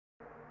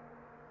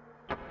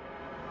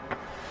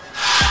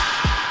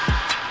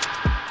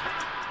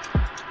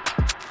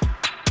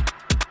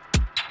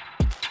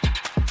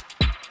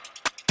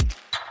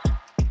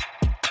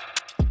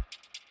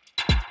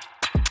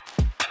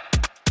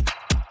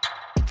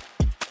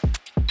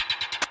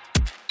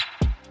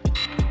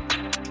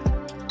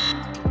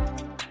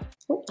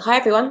Hi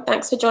everyone,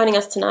 thanks for joining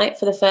us tonight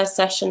for the first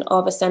session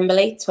of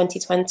Assembly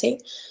 2020,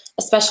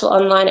 a special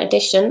online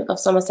edition of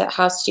Somerset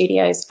House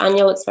Studios'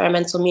 annual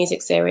experimental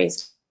music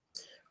series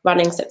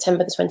running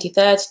September the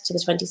 23rd to the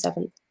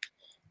 27th.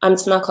 I'm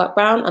Tamar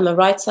Clarke-Brown. I'm a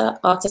writer,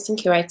 artist and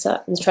curator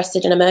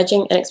interested in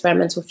emerging and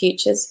experimental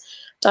futures,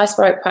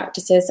 diasporic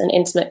practices and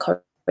intimate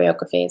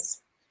choreographies.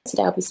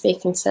 Today I'll be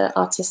speaking to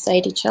artist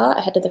Zadie Xa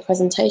ahead of the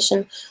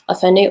presentation of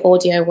her new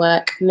audio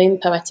work, Moon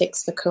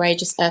Poetics for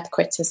Courageous Earth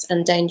Critters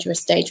and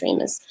Dangerous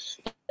Daydreamers,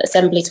 at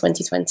Assembly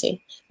 2020,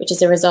 which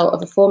is a result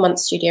of a 4-month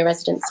studio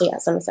residency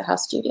at Somerset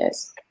House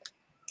Studios.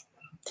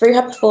 Through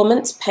her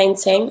performance,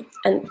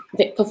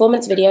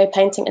 video,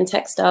 painting and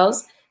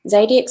textiles,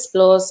 Zadie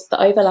explores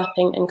the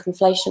overlapping and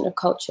conflation of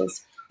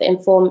cultures that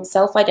inform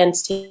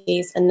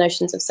self-identities and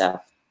notions of self.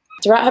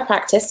 Throughout her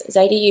practice,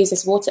 Zadie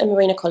uses water and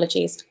marine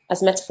ecologies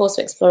as metaphors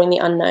for exploring the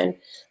unknown,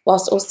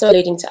 whilst also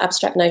alluding to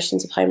abstract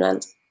notions of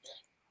homeland.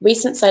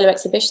 Recent solo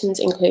exhibitions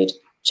include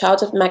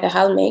Child of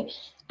Magahalmi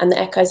and the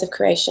Echoes of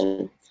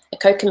Creation, a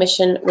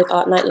co-commission with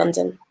Art Night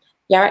London,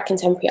 Yarrak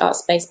Contemporary Art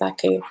Space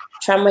Baku,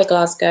 Tramway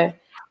Glasgow,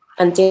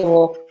 and Dear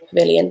War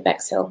Pavilion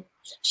Bexhill.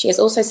 She has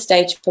also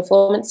staged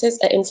performances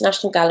at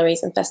international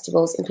galleries and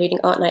festivals, including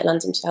Art Night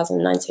London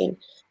 2019,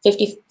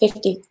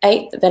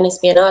 58th Venice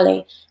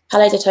Biennale,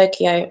 Palais de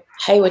Tokyo,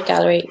 Hayward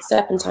Gallery,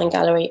 Serpentine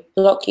Gallery,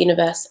 Block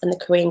Universe, and the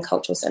Korean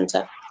Cultural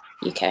Centre,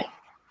 UK.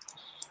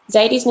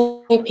 Zadie's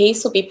new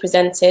piece will be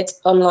presented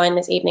online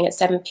this evening at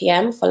 7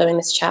 PM following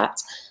this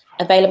chat,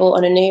 available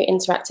on a new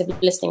interactive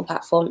listening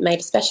platform made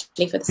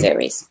especially for the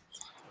series.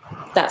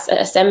 That's at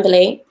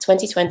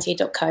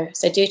assembly2020.co,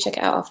 so do check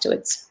it out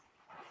afterwards.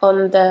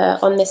 On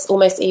this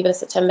almost eve of the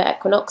September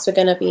equinox, we're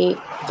going to be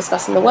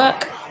discussing the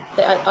work,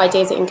 the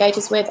ideas it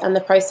engages with, and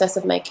the process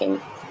of making,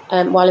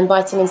 while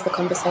inviting into the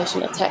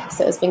conversation a text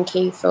that has been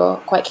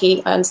quite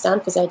key, I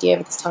understand, for Zadie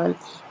over this time,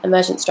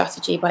 Emergent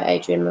Strategy by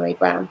Adrienne Maree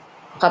Brown,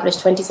 published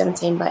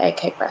 2017 by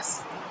AK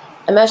Press.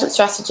 Emergent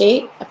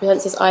Strategy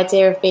presents this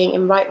idea of being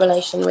in right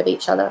relation with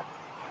each other,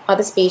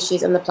 other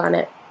species and the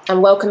planet,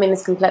 and welcoming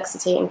this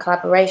complexity and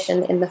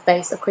collaboration in the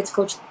face of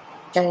critical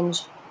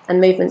change and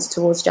movements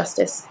towards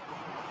justice.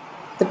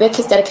 The book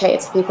is dedicated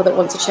to people that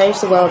want to change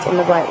the world in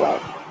the right way.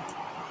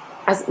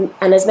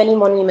 As many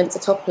monuments are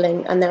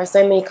toppling, and there are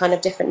so many kind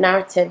of different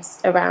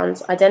narratives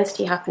around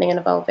identity happening and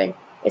evolving,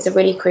 it's a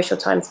really crucial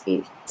time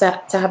to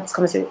have this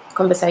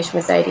conversation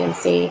with Zadie and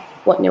see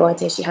what new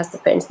ideas she has to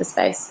put into the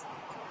space.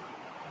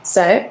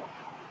 So,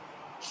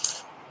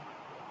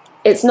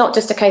 it's not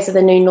just a case of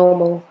the new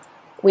normal.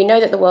 We know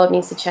that the world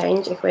needs to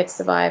change if we're to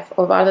survive,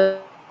 or rather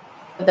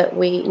that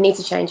we need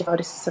to change if we're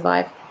to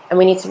survive, and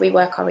we need to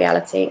rework our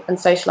reality and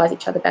socialise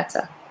each other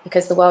better,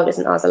 because the world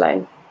isn't ours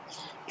alone.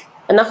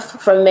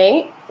 Enough from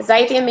me.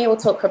 Zadie and me will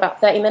talk for about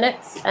 30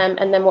 minutes, and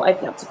then we'll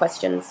open up to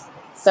questions.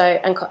 So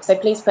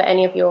please put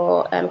any of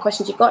your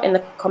questions you've got in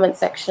the comment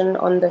section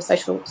on the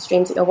social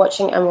streams that you're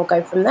watching, and we'll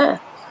go from there.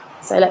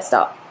 So let's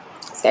start.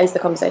 Let's get into the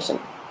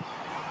conversation.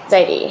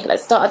 Zadie,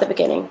 let's start at the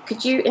beginning.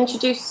 Could you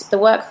introduce the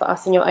work for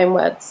us in your own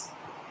words?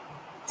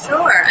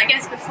 Sure. I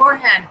guess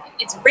beforehand,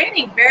 it's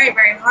raining very,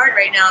 very hard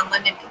right now in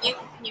London. Can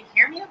you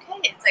hear me okay?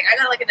 It's like I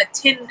got like a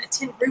tin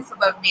roof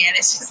above me, and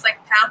it's just like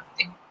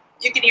pounding.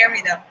 You can hear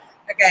me though.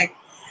 Okay.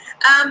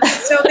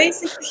 So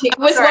basically, I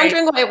was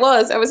wondering what it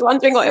was.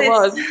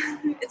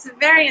 It's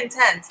very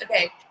intense.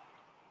 Okay.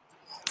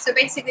 So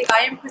basically, I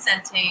am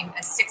presenting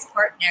a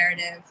 6-part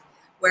narrative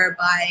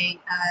whereby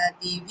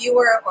the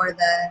viewer or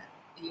the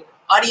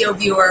audio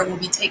viewer will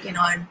be taken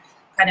on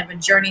kind of a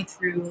journey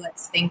through,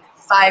 let's think,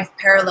 5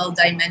 parallel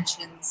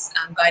dimensions,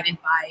 guided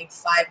by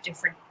 5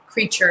 different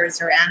creatures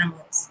or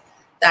animals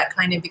that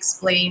kind of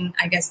explain,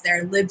 I guess,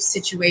 their lived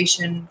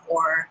situation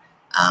or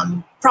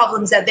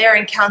problems that they're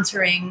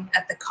encountering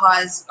at the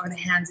cause or the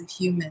hands of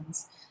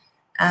humans.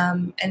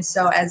 And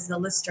so as the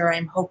listener,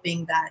 I'm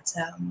hoping that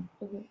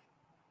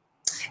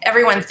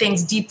everyone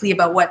thinks deeply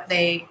about what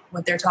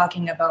they're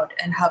talking about,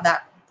 and how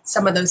that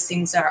some of those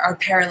things are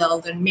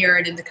paralleled and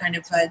mirrored in the kind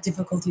of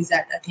difficulties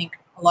that I think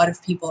a lot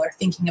of people are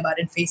thinking about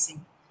and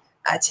facing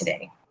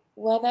today.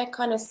 Were there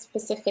kind of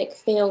specific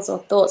feels or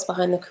thoughts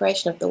behind the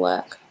creation of the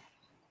work?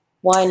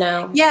 Why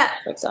now,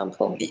 for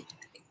example?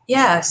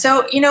 Yeah,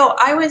 so,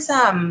 I was,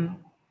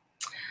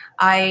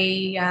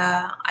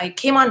 I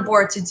came on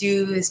board to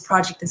do this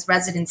project, this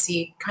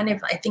residency, kind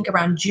of, I think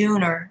around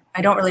June, or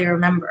I don't really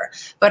remember.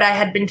 But I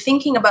had been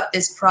thinking about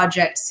this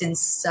project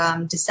since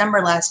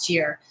December last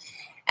year.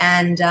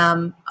 And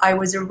I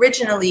was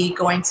originally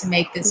going to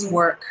make this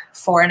work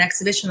for an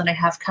exhibition that I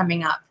have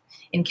coming up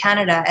in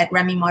Canada at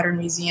Remy Modern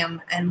Museum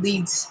and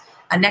Leeds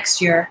next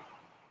year.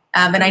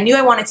 And I knew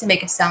I wanted to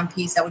make a sound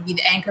piece that would be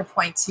the anchor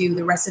point to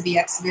the rest of the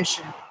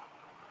exhibition.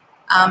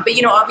 But,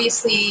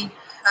 obviously,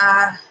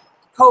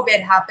 COVID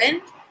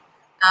happened,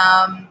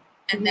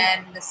 and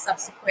then the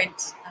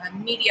subsequent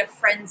media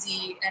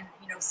frenzy and,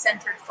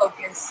 centered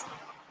focus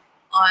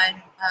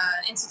on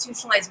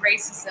institutionalized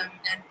racism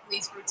and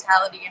police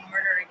brutality and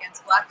murder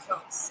against Black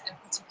folks, and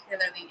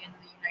particularly in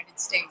the United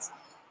States.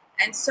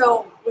 And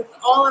so with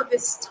all of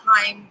this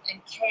time and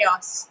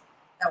chaos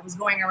that was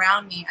going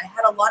around me, I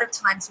had a lot of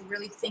time to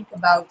really think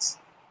about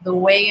the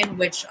way in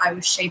which I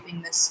was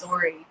shaping this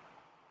story.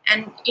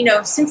 And, you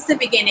know, since the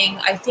beginning,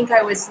 I think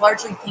I was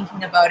largely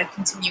thinking about a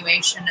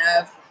continuation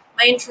of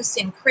my interest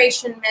in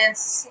creation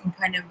myths and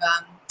kind of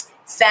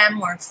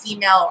femme or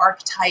female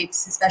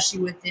archetypes, especially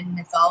within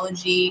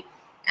mythology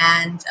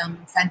and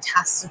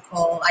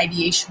fantastical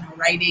ideation or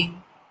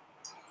writing.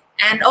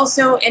 And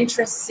also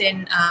interests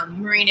in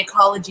marine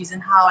ecologies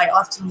and how I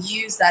often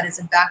use that as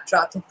a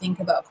backdrop to think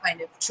about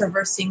kind of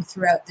traversing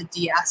throughout the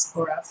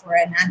diaspora for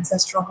an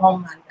ancestral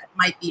homeland that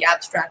might be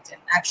abstract and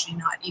actually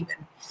not even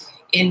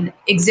in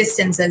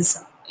existence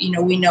as, you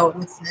know, we know it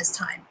within this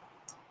time.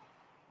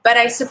 But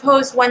I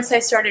suppose once I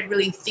started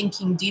really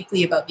thinking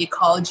deeply about the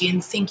ecology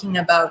and thinking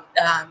about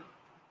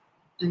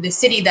the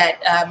city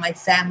that my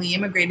family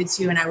immigrated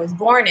to and I was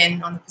born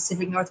in on the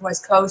Pacific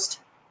Northwest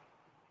coast,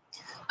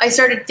 I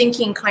started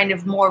thinking kind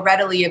of more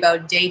readily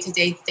about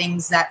day-to-day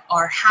things that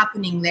are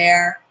happening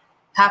there,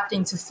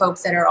 happening to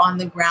folks that are on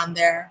the ground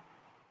there.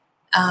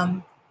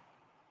 And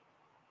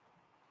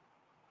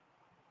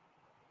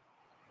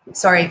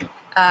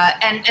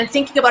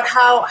thinking about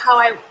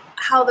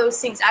how those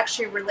things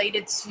actually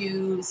related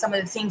to some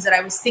of the things that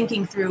I was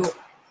thinking through,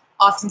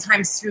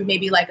 oftentimes through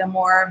maybe like a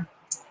more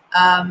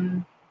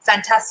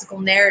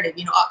fantastical narrative,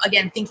 you know,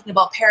 again, thinking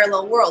about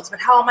parallel worlds, but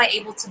how am I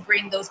able to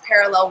bring those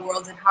parallel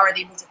worlds and how are they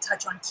able to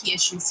touch on key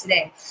issues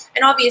today?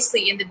 And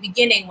obviously in the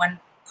beginning when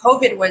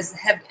COVID was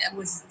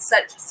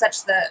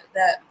such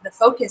the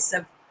focus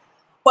of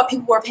what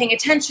people were paying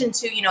attention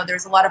to, you know,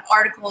 there's a lot of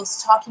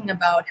articles talking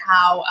about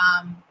how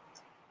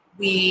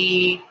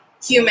we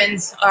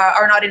humans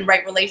are not in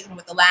right relation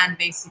with the land,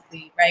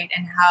 basically, right?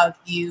 And how if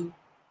you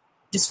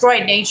destroy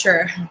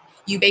nature,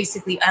 you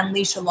basically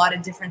unleash a lot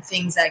of different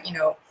things that, you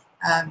know,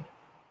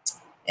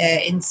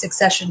 in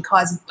succession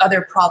cause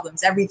other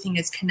problems. Everything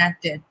is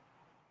connected.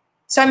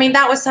 So, I mean,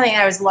 that was something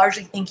I was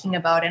largely thinking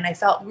about, and I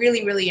felt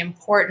really, really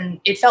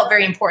important. It felt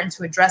very important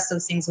to address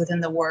those things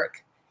within the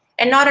work.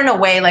 And not in a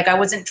way, like I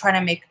wasn't trying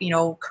to make, you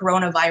know,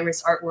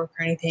 coronavirus artwork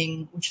or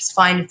anything, which is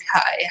fine,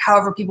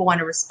 however people want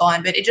to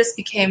respond. But it just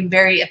became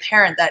very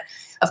apparent that,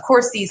 of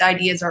course, these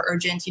ideas are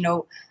urgent. You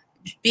know,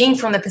 being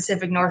from the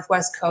Pacific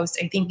Northwest coast,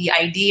 I think the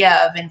idea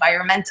of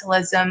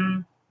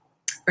environmentalism,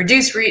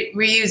 reduce,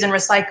 reuse, and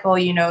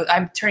recycle, you know,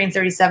 I'm turning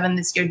 37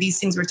 this year. These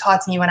things were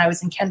taught to me when I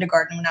was in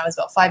kindergarten, when I was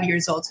about 5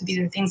 years old. So these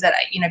are things that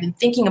I've been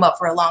thinking about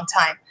for a long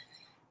time.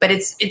 But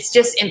it's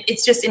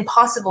just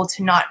impossible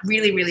to not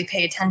really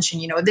pay attention.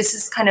 You know, this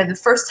is kind of the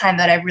first time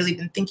that I've really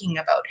been thinking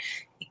about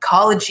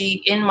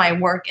ecology in my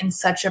work in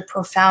such a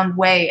profound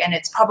way. And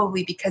it's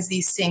probably because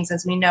these things,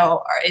 as we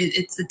know,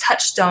 it's the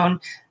touchstone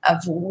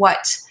of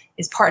what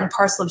is part and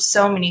parcel of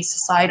so many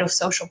societal,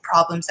 social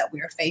problems that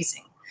we are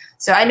facing.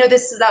 So I know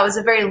that was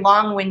a very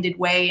long-winded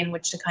way in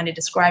which to kind of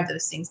describe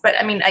those things. But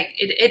I mean,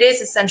 it is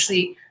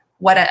essentially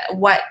what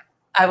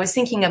I was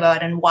thinking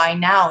about and why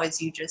now,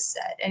 as you just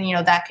said. And, you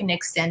know, that can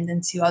extend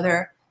into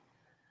other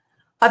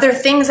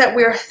things that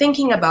we're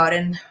thinking about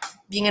and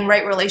being in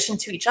right relation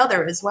to each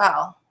other as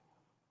well.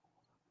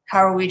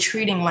 How are we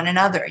treating one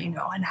another, you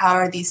know, and how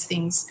are these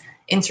things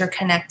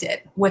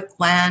interconnected with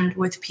land,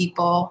 with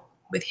people,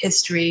 with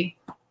history?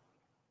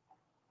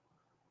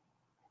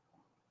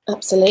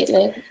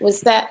 Absolutely.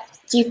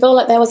 Do you feel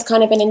like there was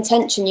kind of an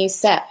intention you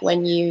set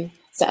when you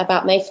set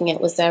about making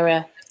it? Was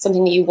there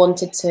something that you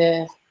wanted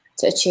to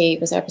achieve?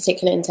 Was there a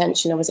particular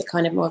intention, or was it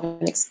kind of more of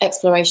an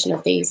exploration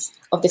of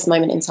this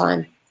moment in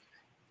time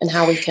and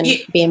how we can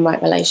be in right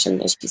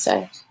relation, as you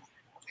say?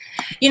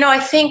 You know,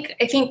 I think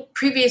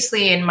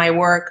previously in my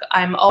work,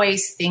 I'm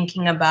always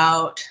thinking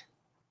about,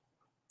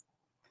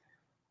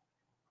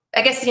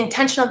 I guess the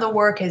intention of the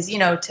work is, you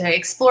know, to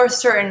explore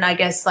certain, I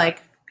guess,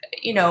 like,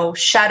 you know,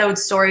 shadowed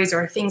stories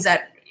or things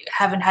that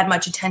haven't had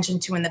much attention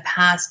to in the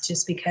past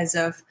just because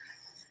of,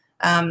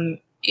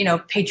 you know,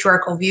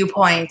 patriarchal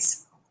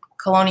viewpoints,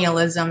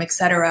 colonialism,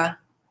 etc.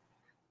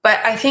 But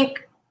I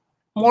think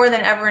more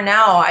than ever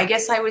now, I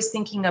guess I was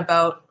thinking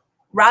about,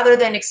 rather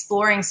than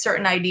exploring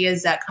certain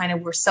ideas that kind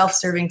of were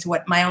self-serving to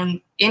what my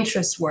own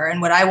interests were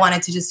and what I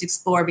wanted to just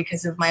explore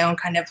because of my own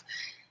kind of,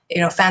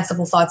 you know,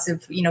 fanciful thoughts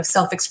of, you know,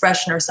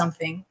 self-expression or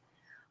something.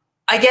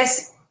 I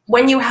guess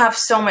when you have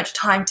so much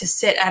time to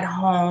sit at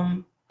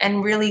home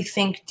and really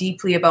think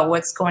deeply about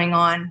what's going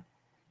on,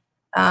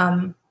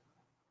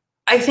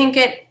 I think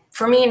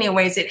for me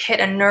anyways, it hit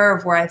a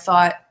nerve where I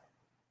thought,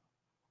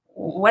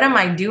 what am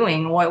I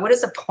doing? What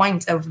is the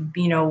point of,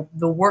 you know,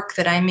 the work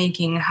that I'm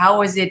making?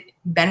 How is it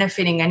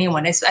benefiting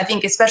anyone? I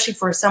think especially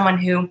for someone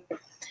who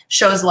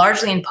shows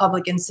largely in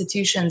public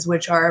institutions,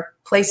 which are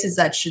places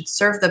that should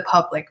serve the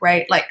public,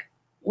 right? Like,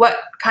 what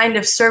kind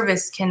of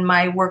service can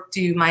my work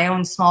do, my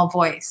own small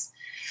voice?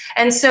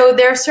 And so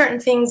there are certain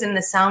things in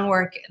the sound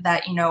work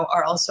that, you know,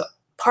 are also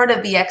part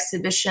of the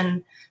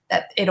exhibition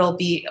that it'll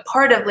be a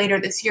part of later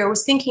this year. I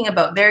was thinking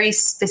about very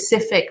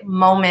specific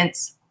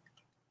moments,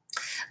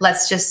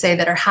 let's just say,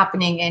 that are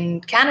happening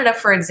in Canada,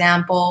 for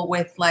example,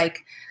 with,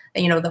 like,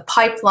 you know, the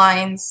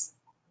pipelines,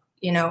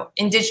 you know,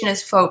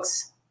 Indigenous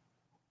folks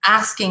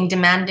asking,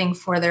 demanding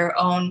for their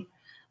own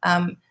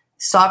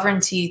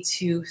sovereignty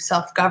to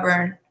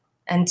self-govern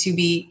and to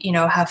be,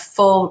 have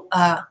full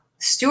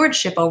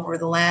stewardship over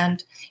the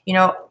land.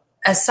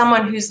 As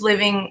someone who's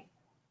living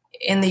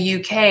in the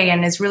UK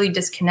and is really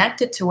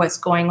disconnected to what's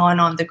going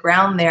on the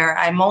ground there,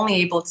 I'm only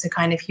able to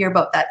kind of hear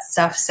about that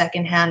stuff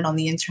secondhand on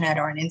the internet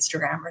or on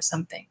Instagram or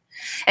something.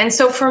 And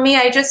so for me,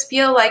 I just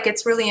feel like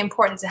it's really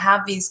important to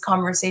have these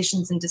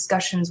conversations and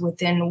discussions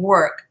within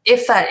work,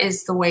 if that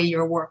is the way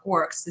your work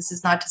works. This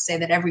is not to say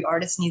that every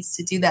artist needs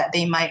to do that.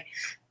 They might,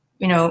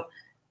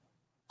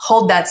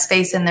 hold that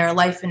space in their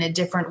life in a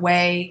different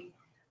way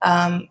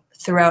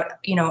throughout,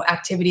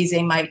 activities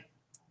they might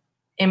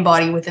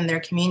embody within their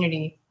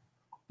community.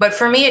 But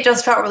for me, it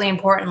just felt really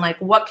important, like,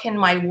 what can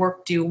my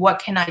work do? What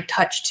can I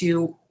touch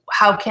to?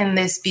 How can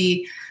this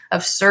be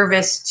of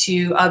service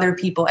to other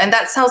people? And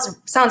that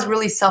sounds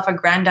really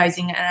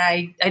self-aggrandizing,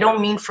 and I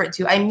don't mean for it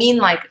to. I mean,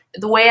 like,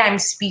 the way I'm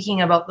speaking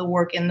about the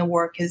work in the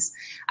work is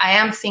I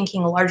am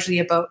thinking largely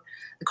about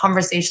the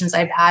conversations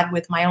I've had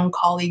with my own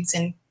colleagues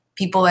and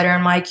people that are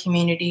in my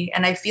community.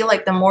 And I feel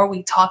like the more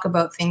we talk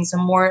about things, the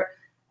more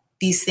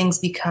these things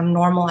become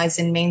normalized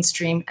and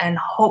mainstream, and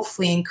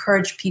hopefully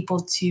encourage people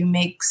to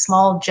make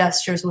small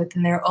gestures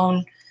within their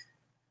own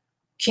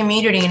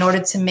community in order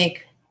to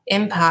make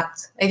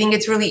impact. I think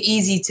it's really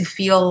easy to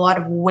feel a lot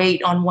of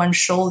weight on one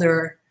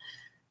shoulder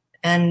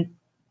and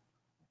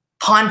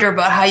ponder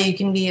about how you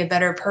can be a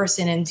better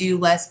person and do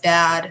less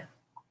bad.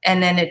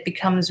 And then it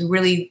becomes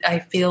really, I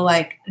feel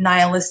like,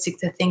 nihilistic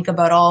to think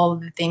about all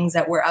of the things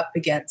that we're up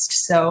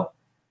against. So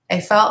I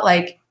felt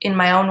like, in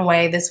my own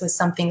way, this was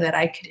something that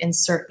I could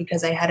insert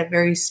because I had a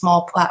very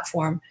small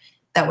platform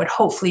that would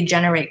hopefully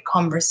generate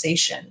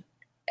conversation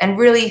and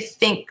really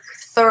think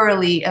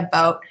thoroughly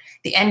about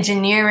the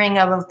engineering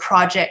of a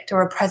project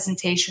or a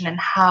presentation and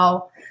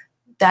how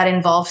that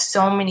involves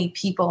so many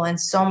people and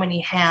so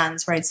many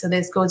hands, right? So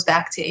this goes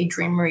back to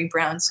Adrienne Marie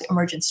Brown's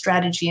emergent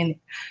strategy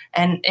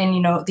and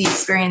the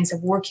experience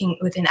of working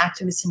within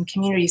activist and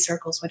community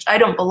circles, which I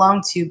don't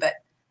belong to, but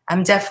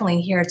I'm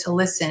definitely here to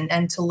listen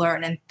and to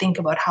learn and think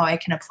about how I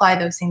can apply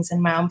those things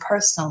in my own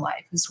personal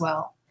life as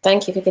well.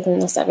 Thank you for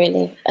giving us that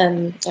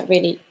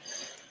really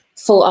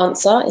full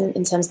answer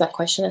in terms of that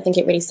question. I think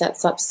it really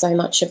sets up so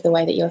much of the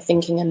way that you're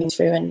thinking and moving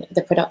through and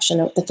the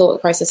production of the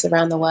thought process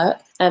around the work.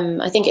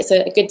 I think it's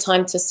a good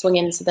time to swing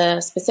into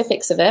the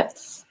specifics of it.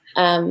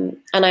 And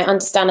I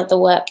understand that the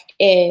work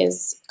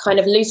is kind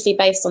of loosely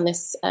based on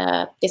this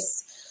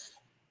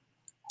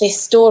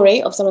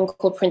story of someone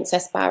called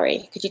Princess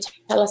Barry. Could you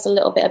tell us a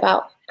little bit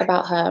about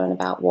her and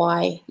about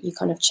why you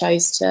kind of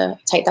chose to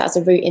take that as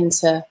a route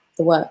into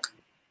the work?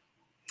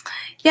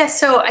 Yeah,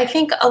 so I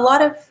think a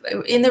lot of,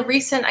 in the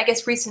recent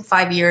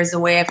 5 years, the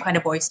way I've kind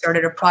of always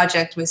started a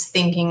project was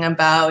thinking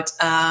about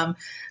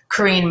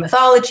Korean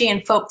mythology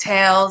and folk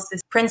tales.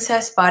 This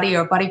Princess Barry,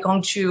 or Barry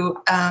Gongchu,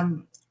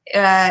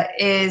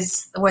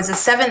 was a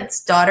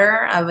seventh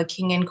daughter of a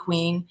king and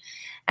queen.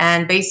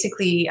 And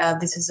basically,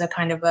 this is a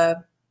kind of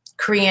a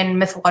Korean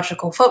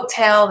mythological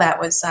folktale that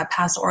was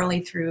passed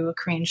orally through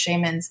Korean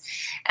shamans.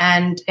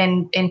 And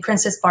in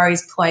Princess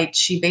Barry's plight,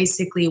 she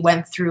basically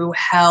went through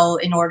hell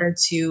in order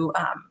to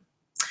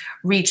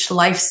reach a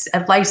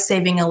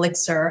life-saving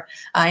elixir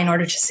in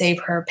order to save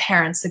her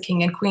parents, the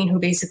king and queen, who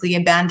basically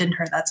abandoned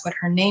her. That's what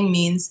her name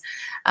means,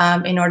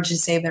 in order to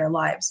save their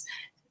lives.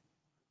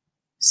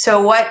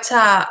 So what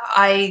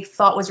I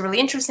thought was really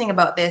interesting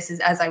about this is,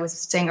 as I was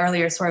saying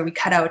earlier, sorry, we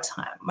cut out,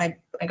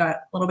 I got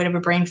a little bit of a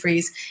brain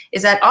freeze,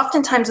 is that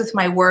oftentimes with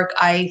my work,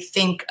 I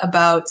think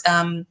about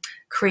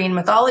Korean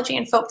mythology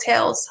and folk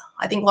tales.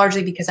 I think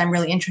largely because I'm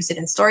really interested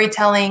in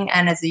storytelling,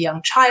 and as a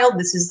young child,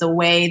 this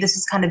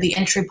is kind of the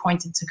entry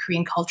point into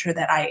Korean culture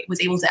that I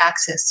was able to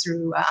access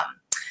through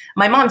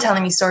my mom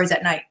telling me stories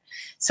at night.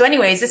 So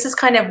anyways, this is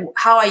kind of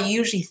how I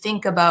usually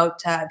think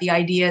about the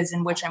ideas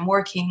in which I'm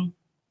working.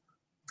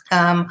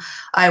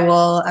 I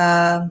will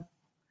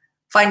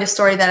find a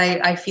story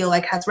that I feel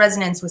like has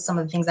resonance with some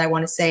of the things I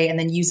want to say, and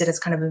then use it as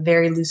kind of a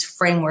very loose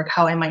framework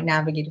how I might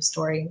navigate a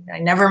story. I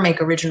never make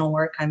original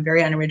work. I'm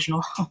very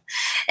unoriginal.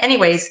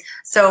 Anyways,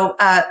 so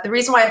the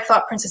reason why I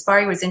thought Princess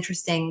Barry was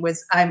interesting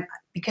was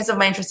because of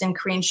my interest in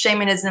Korean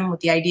shamanism,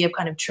 with the idea of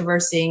kind of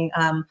traversing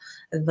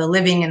the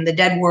living and the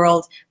dead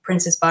world.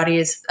 Princess Barry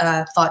is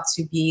thought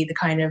to be the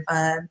kind of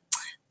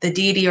the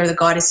deity or the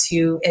goddess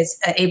who is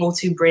able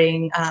to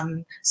bring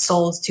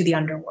souls to the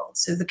underworld.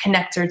 So the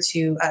connector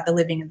to the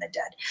living and the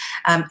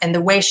dead. And the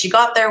way she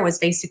got there was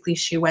basically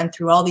she went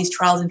through all these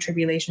trials and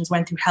tribulations,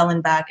 went through hell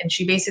and back, and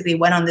she basically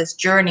went on this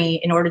journey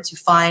in order to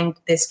find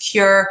this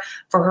cure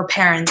for her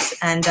parents.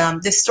 And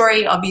this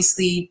story,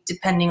 obviously,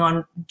 depending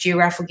on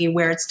geographically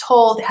where it's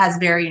told, has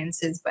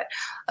variances. But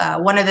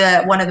one of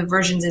the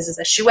versions is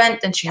that she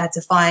went and she had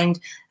to find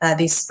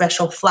these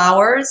special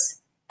flowers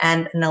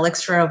and an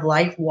elixir of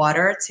life,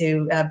 water,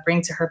 to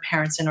bring to her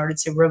parents in order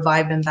to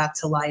revive them back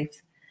to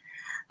life.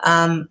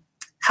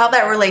 How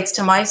that relates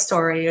to my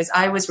story is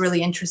I was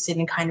really interested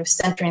in kind of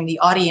centering the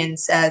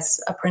audience as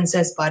a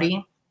Princess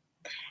Barry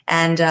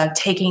and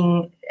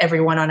taking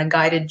everyone on a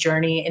guided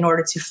journey in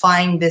order to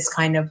find this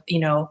kind of,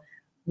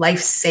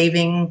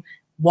 life-saving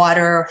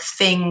water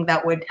thing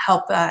that would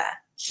help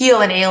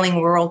heal an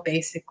ailing world,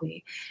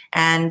 basically.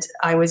 And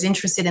I was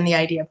interested in the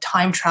idea of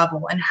time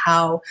travel and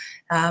how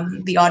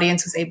the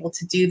audience was able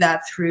to do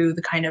that through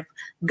the kind of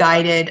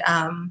guided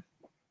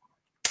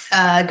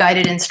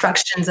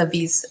instructions of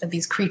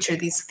these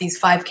creatures, these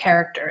 5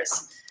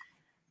 characters.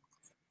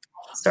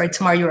 Sorry,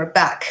 Tamar, you are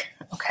back.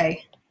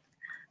 Okay.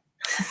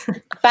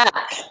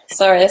 Back.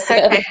 Sorry, it's a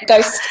bit of a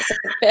ghost. It's a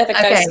bit of a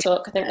ghost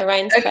talk. I think the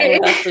rain's playing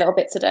with us a little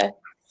bit today.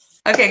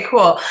 Okay,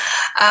 cool.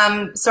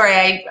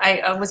 Sorry,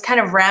 I was kind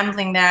of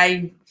rambling there.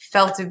 I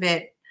felt a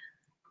bit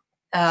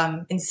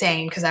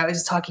insane because I was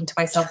just talking to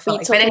myself.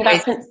 But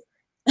anyways,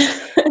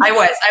 I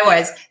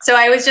was. So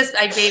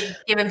I gave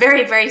a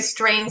very, very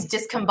strange,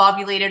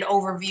 discombobulated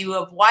overview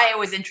of why I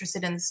was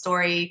interested in the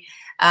story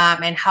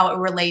and how it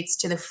relates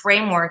to the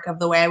framework of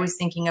the way I was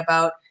thinking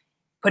about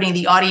putting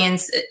the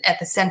audience at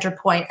the center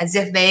point, as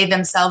if they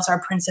themselves are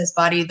Princess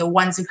Body, the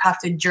ones who have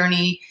to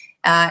journey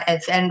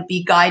and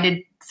be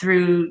guided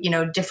through, you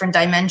know, different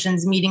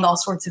dimensions, meeting all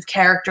sorts of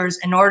characters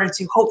in order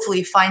to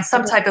hopefully find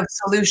some type of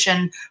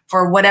solution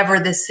for whatever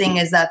this thing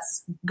is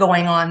that's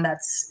going on.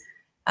 That's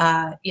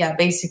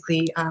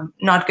basically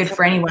not good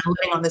for anyone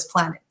living on this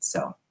planet.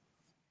 So.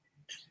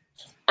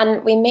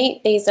 And we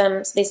meet these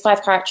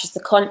 5 characters: the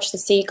conch, the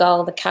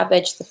seagull, the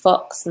cabbage, the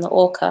fox, and the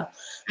orca.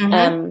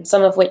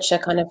 Some of which are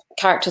kind of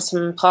characters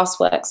from past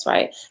works,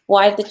 right?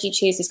 Why did you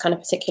choose these kind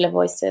of particular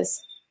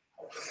voices?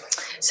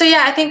 So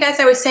yeah, I think as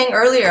I was saying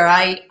earlier,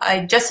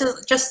 I just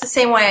the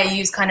same way I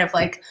use kind of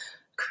like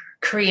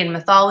Korean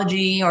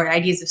mythology or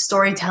ideas of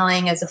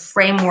storytelling as a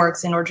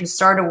frameworks in order to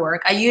start a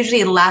work, I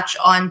usually latch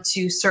on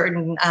to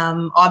certain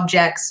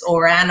objects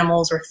or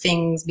animals or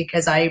things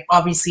because I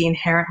obviously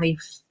inherently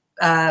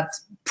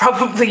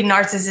probably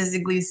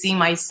narcissistically see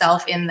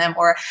myself in them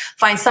or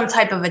find some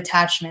type of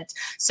attachment.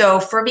 So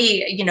for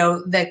me, you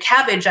know, the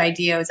cabbage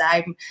idea is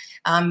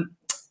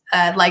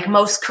like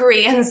most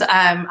Koreans,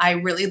 I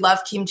really love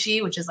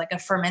kimchi, which is like a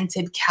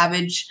fermented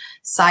cabbage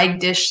side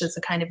dish. That's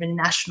a kind of a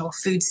national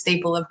food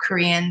staple of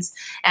Koreans.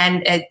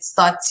 And it's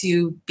thought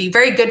to be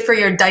very good for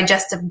your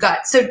digestive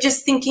gut. So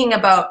just thinking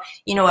about,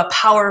 you know, a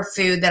power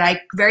food that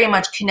I very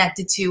much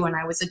connected to when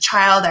I was a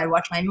child. I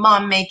watched my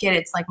mom make it.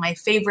 It's like my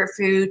favorite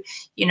food.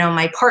 You know,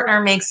 my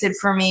partner makes it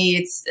for me.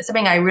 It's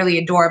something I really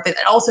adore. But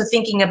also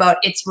thinking about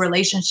its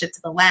relationship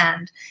to the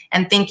land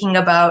and thinking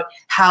about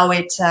how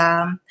it,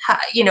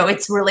 you know,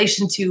 its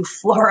relation to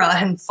flora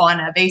and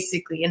fauna,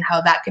 basically, and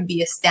how that could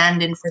be a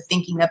stand-in for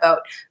thinking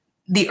about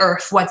the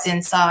earth, what's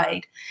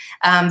inside.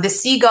 The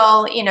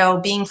seagull, you know,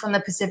 being from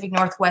the Pacific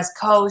Northwest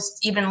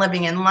coast, even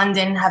living in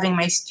London, having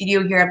my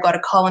studio here, I've got a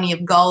colony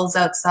of gulls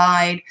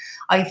outside.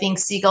 I think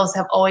seagulls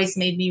have always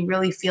made me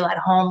really feel at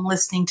home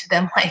listening to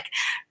them, like,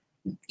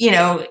 you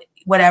know,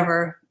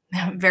 whatever,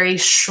 very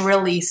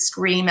shrilly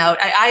scream out.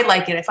 I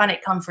like it. I find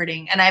it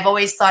comforting. And I've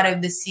always thought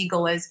of the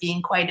seagull as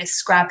being quite a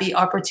scrappy,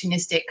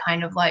 opportunistic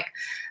kind of like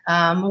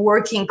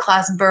working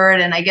class bird.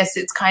 And I guess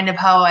it's kind of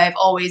how I've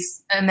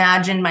always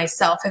imagined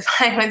myself. If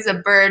I was a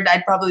bird,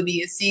 I'd probably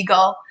be a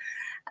seagull.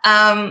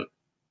 And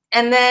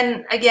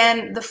then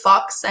again, the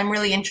fox, I'm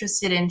really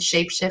interested in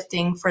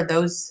shape-shifting for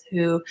those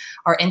who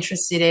are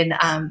interested in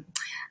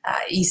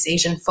East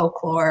Asian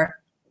folklore.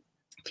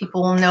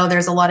 People will know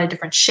there's a lot of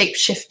different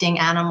shape-shifting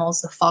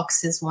animals. The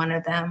fox is one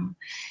of them.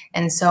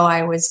 And so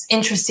I was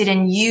interested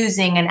in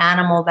using an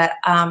animal that,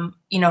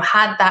 you know,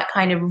 had that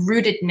kind of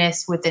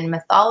rootedness within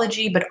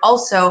mythology, but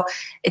also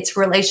its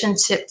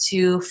relationship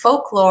to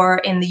folklore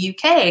in the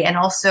UK and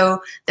also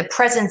the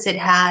presence it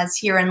has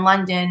here in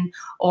London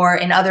or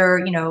in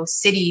other, you know,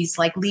 cities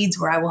like Leeds,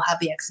 where I will have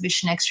the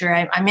exhibition next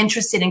year. I'm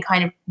interested in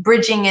kind of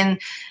bridging in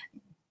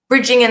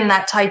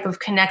that type of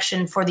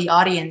connection for the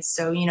audience.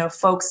 So, you know,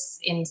 folks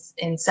in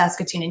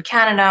Saskatoon in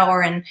Canada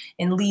or in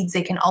Leeds,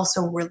 they can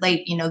also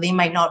relate. You know, they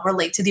might not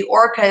relate to the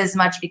orca as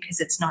much because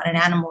it's not an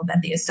animal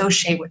that they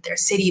associate with their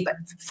city, but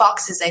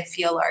foxes, I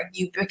feel, are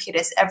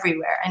ubiquitous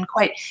everywhere and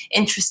quite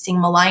interesting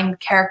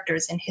maligned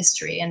characters in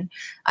history. And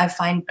I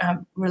find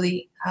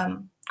really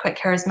quite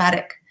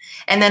charismatic.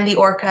 And then the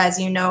orca, as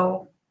you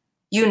know,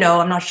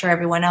 I'm not sure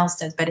everyone else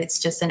does, but it's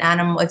just an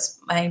animal. It's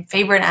my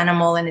favorite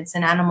animal, and it's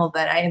an animal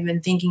that I have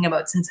been thinking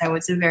about since I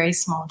was a very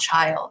small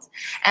child.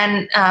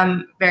 And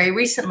very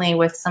recently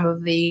with some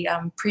of the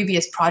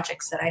previous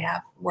projects that I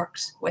have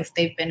worked with,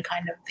 they've been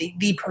kind of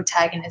the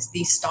protagonist,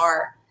 the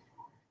star.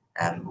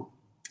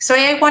 So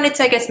I wanted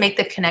to, I guess, make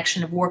the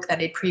connection of work that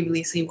I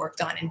previously worked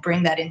on and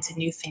bring that into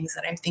new things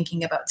that I'm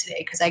thinking about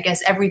today, because I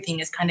guess everything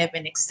is kind of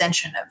an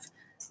extension of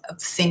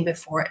thing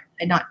before it.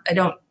 I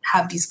don't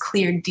have these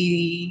clear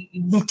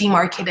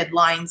demarcated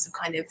lines of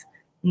kind of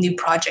new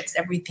projects.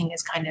 Everything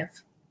is kind of,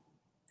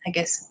 I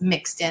guess,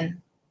 mixed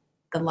in.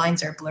 The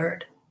lines are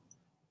blurred.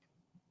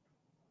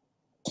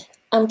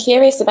 I'm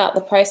curious about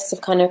the process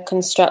of kind of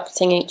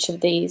constructing each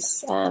of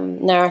these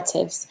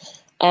narratives,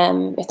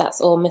 if that's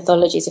all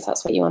mythologies, if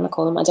that's what you want to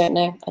call them. I don't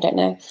know.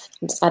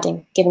 I'm just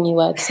giving you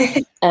words.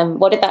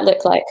 What did that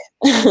look like?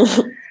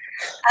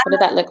 What did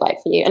that look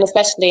like for you? And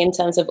especially in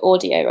terms of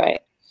audio, right?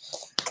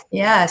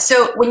 Yeah.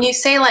 So when you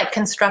say like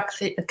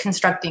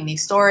constructing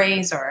these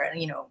stories or,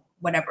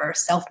 whatever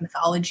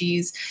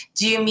self-mythologies,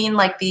 do you mean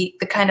like the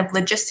kind of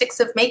logistics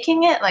of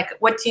making it? Like,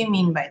 what do you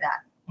mean by that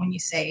when you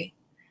say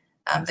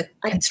the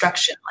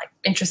construction, like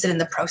interested in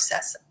the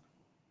process?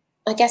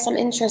 I guess I'm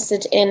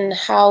interested in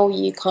how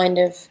you kind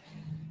of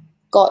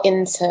got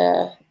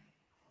not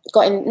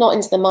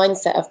into the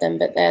mindset of them,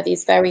 but they're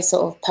these very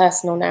sort of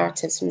personal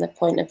narratives from the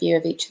point of view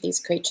of each of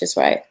these creatures,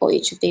 right? Or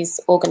each of these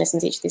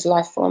organisms, each of these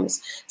life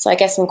forms. So I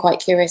guess I'm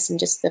quite curious in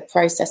just the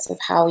process of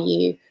how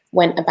you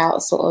went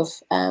about sort of,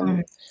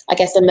 I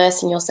guess,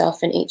 immersing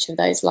yourself in each of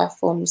those life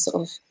forms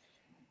sort of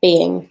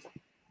being.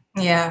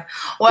 Yeah.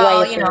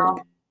 Well,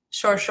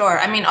 sure.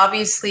 I mean,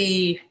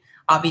 obviously,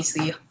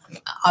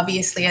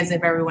 as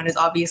if everyone is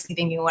obviously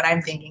thinking what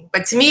I'm thinking.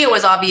 But to me, it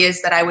was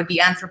obvious that I would be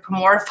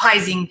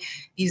anthropomorphizing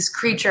these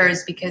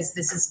creatures because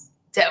this is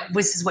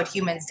what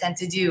humans tend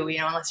to do,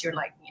 unless you're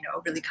like,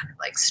 really kind of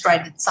like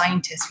strident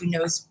scientist who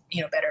knows,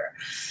 better.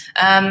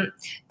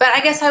 But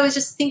I guess I was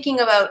just thinking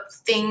about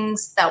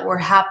things that were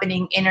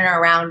happening in and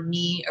around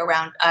me,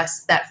 around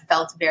us, that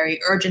felt very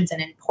urgent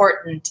and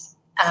important,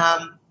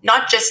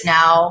 not just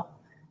now,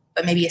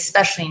 but maybe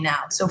especially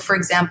now. So for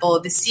example,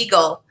 the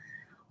seagull,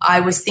 I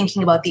was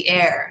thinking about the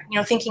air,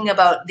 thinking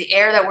about the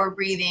air that we're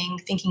breathing,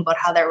 thinking about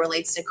how that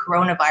relates to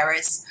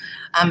coronavirus.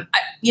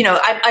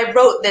 I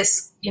wrote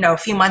this, a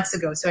few months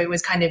ago, so it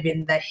was kind of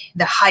in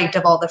the height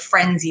of all the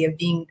frenzy of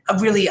being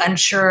really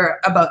unsure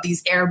about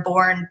these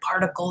airborne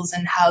particles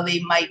and how they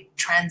might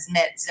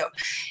transmit. So,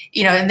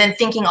 and then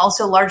thinking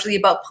also largely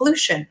about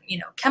pollution,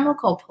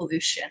 chemical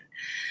pollution,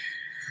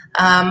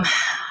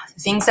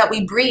 things that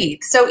we breathe.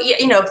 So,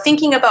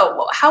 thinking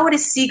about how would a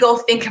seagull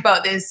think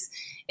about this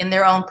in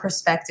their own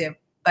perspective,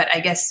 but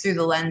I guess through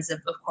the lens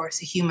of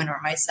course, a human or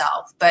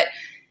myself. But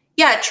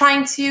yeah,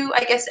 trying to,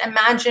 I guess,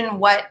 imagine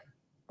what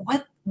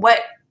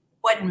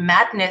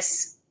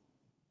madness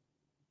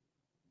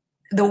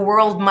the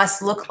world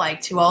must look like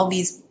to all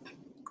these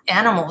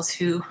animals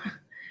who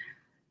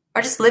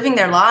are just living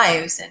their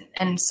lives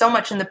and so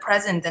much in the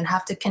present and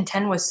have to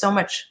contend with so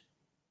much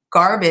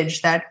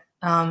garbage that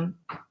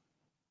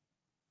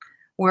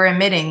we're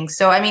emitting.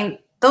 So, I mean,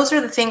 those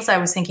are the things I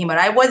was thinking about.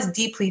 I was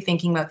deeply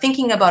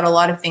thinking about a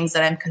lot of things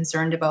that I'm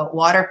concerned about: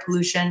 water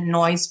pollution,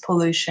 noise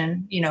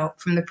pollution,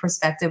 from the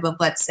perspective of,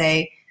 let's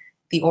say,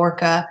 the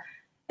orca,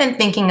 and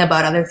thinking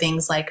about other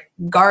things like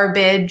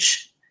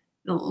garbage,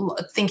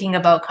 thinking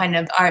about kind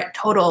of our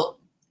total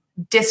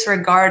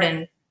disregard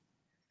and,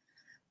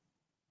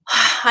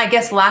 I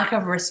guess, lack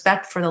of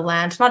respect for the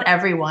land. Not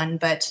everyone,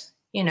 but,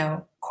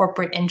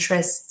 corporate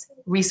interests,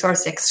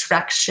 resource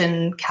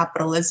extraction,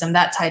 capitalism,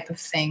 that type of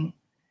thing.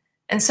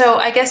 And so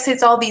I guess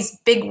it's all these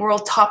big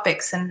world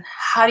topics, and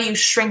how do you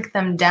shrink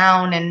them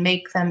down and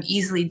make them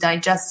easily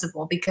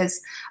digestible? Because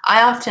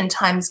I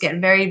oftentimes get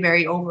very,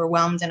 very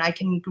overwhelmed, and I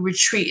can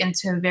retreat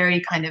into a very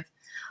kind of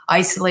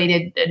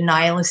isolated,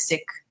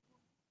 nihilistic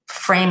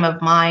frame of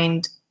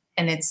mind.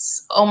 And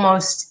it's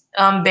almost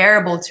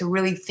unbearable to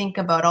really think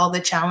about all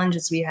the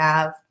challenges we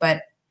have,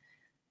 but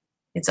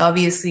it's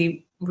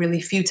obviously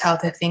really futile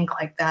to think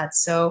like that.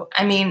 So,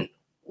 I mean,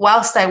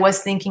 whilst I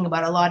was thinking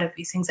about a lot of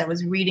these things, I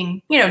was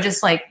reading,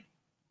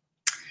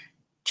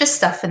 just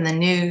stuff in the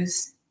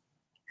news,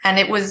 and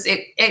it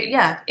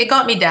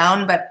got me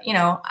down. But,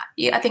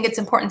 I think it's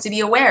important to be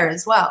aware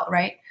as well,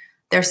 right?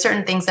 There are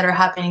certain things that are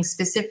happening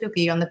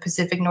specifically on the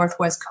Pacific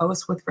Northwest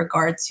coast with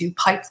regard to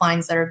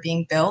pipelines that are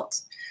being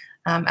built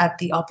at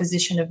the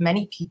opposition of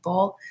many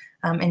people,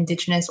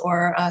 indigenous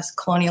or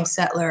colonial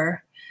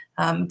settler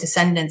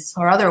descendants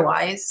or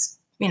otherwise.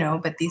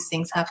 But these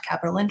things have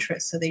capital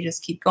interests, so they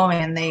just keep going,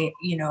 and they,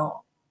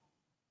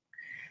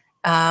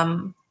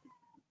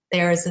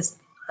 there's a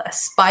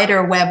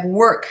spider web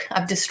work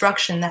of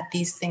destruction that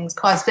these things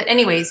cause. But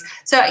anyways,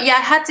 so yeah,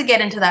 I had to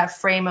get into that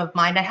frame of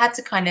mind. I had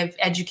to kind of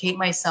educate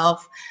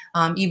myself,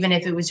 even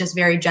if it was just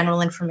very general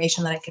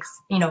information that I could,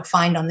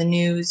 find on the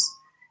news,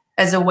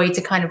 as a way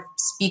to kind of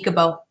speak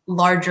about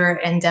larger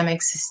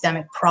endemic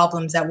systemic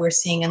problems that we're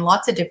seeing in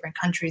lots of different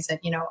countries that,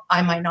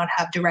 I might not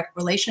have direct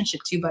relationship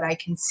to, but I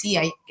can see,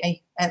 I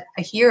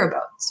hear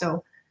about.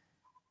 So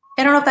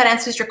I don't know if that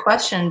answers your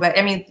question, but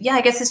I mean, yeah,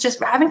 I guess it's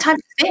just having time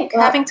to think,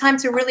 having time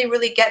to really,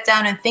 really get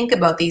down and think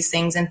about these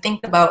things, and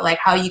think about like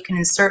how you can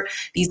insert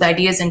these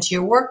ideas into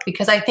your work.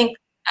 Because I think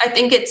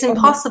it's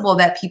impossible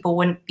that people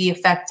wouldn't be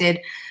affected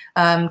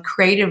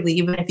creatively,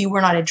 even if you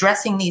were not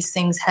addressing these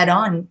things head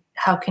on.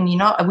 How can you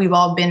not? We've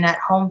all been at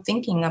home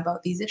thinking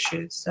about these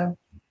issues. So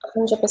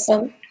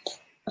 100%.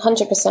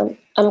 100%.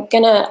 I'm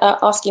going to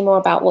ask you more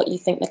about what you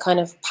think the kind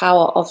of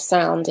power of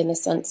sound in a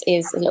sense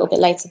is a little bit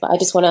later, but I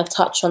just want to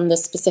touch on the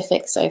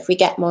specifics. So if we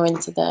get more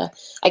into the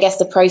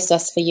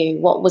process for you,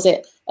 what was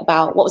it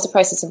about? What was the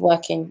process of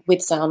working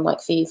with sound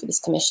like for you for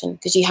this commission?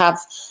 Because you have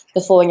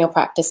before in your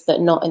practice,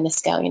 but not in this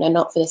scale,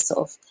 not for this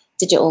sort of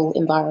digital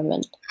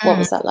environment. What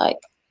was that like?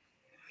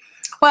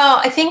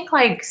 Well, I think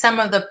like some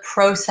of the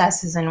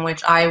processes in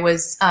which I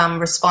was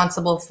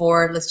responsible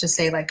for, let's just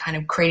say like kind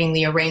of creating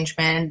the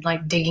arrangement,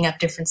 like digging up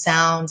different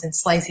sounds and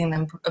slicing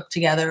them up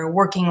together,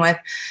 working with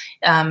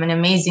an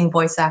amazing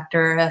voice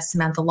actor,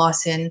 Samantha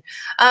Lawson.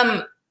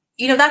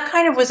 You know, that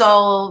kind of was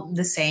all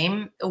the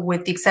same,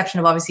 with the exception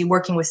of obviously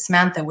working with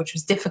Samantha, which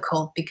was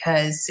difficult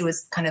because it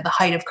was kind of the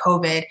height of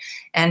COVID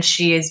and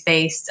she is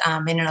based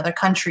in another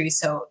country.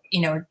 So, you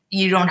know,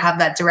 you don't have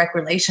that direct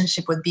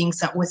relationship with being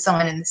with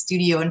someone in the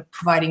studio and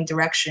providing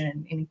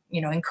direction and,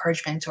 you know,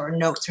 encouragement or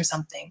notes or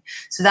something.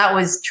 So that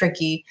was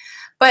tricky.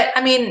 But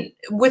I mean,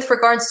 with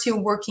regards to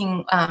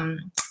working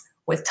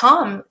with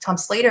Tom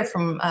Slater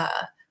from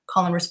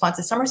Call and Response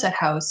at Somerset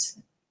House,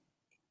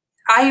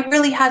 I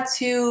really had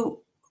to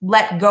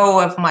let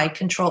go of my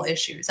control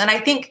issues. And I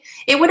think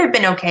it would have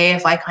been okay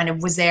if I kind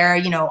of was there,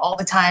 you know, all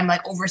the time,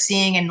 like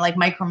overseeing and like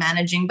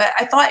micromanaging. But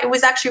I thought it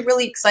was actually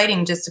really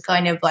exciting just to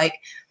kind of like,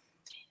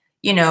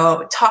 you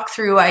know, talk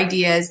through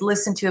ideas,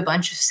 listen to a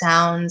bunch of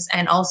sounds,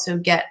 and also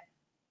get,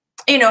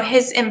 you know,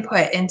 his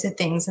input into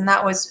things. And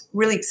that was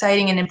really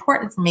exciting and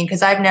important for me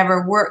because I've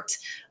never worked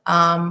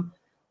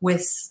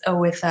with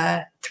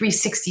a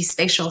 360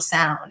 spatial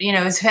sound. You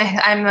know,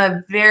 I'm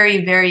a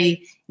very,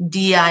 very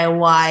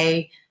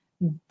DIY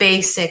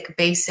basic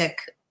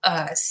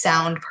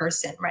sound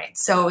person, right?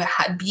 So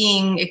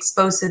being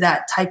exposed to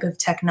that type of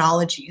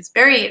technology is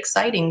very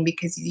exciting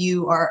because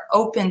you are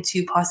open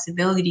to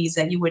possibilities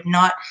that you would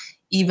not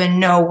even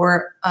know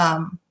were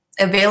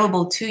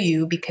available to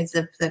you because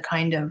of the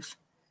kind of,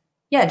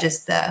 yeah,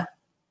 just the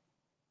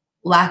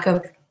lack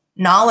of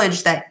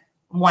knowledge that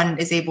one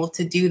is able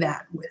to do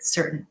that with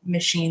certain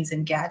machines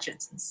and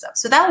gadgets and stuff.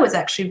 So that was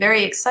actually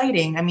very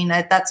exciting. I mean,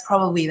 that's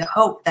probably the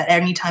hope, that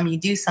anytime you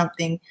do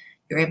something,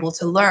 you're able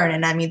to learn.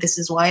 And I mean, this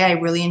is why I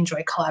really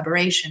enjoy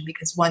collaboration,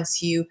 because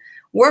once you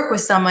work with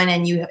someone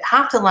and you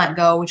have to let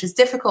go, which is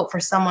difficult for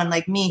someone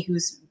like me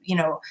who's, you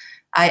know,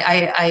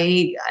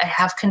 I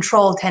have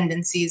control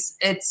tendencies.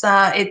 It's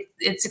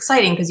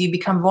exciting because you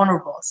become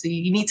vulnerable. So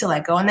you need to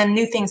let go, and then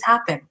new things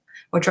happen,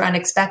 which are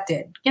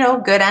unexpected, you know,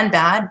 good and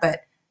bad,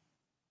 but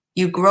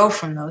you grow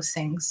from those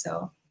things.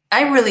 So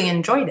I really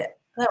enjoyed it.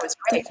 That was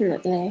great.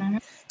 Definitely. Mm-hmm.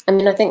 I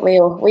mean, I think we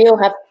all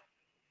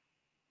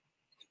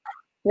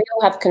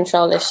have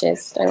control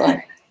issues, don't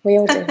worry. We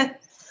all do.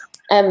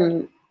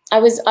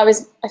 I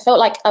felt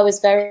like I was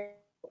very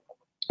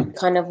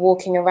kind of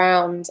walking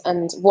around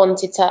and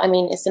wanted to, I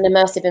mean, it's an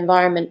immersive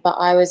environment, but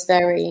I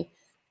really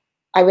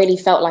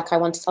felt like I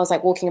was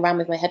like walking around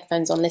with my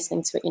headphones on,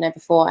 listening to it, you know,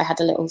 before I had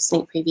a little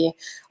sneak preview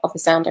of the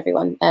sound,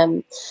 everyone.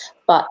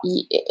 But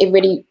it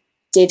really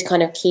did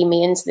kind of key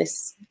me into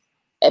this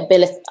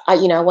ability. I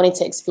wanted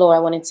to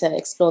explore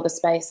the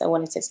space. I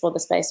wanted to explore the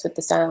space with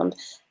the sound.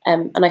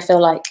 And I feel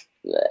like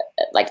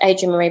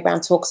Adrienne Maree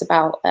Brown talks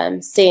about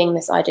seeing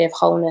this idea of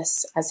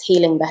wholeness as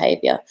healing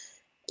behavior.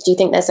 Do you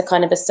think there's a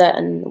kind of a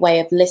certain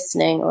way of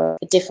listening or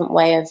a different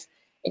way of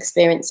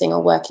experiencing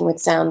or working with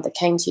sound that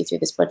came to you through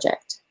this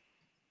project?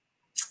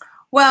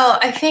 Well,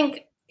 I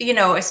think, you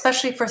know,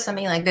 especially for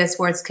something like this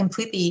where it's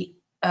completely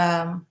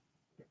audio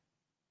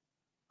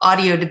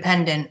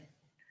dependent,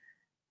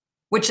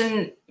 which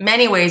in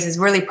many ways is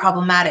really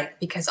problematic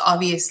because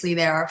obviously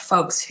there are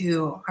folks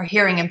who are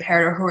hearing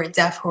impaired or who are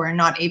deaf who are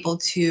not able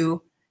to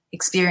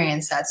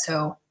experience that.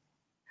 So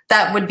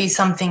that would be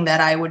something that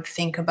I would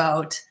think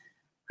about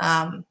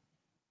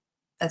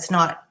that's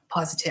not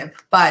positive.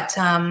 But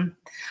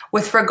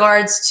with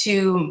regards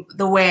to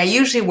the way I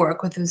usually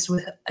work with is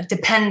with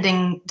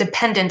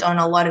dependent on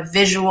a lot of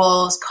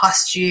visuals,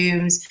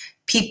 costumes,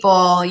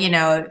 people, you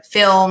know,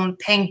 film,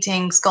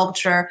 painting,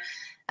 sculpture.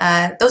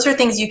 Those are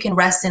things you can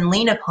rest and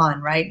lean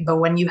upon, right? But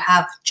when you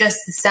have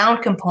just the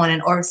sound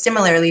component, or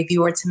similarly, if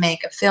you were to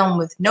make a film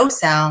with no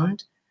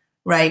sound,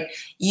 right,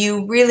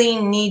 you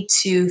really need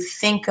to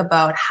think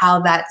about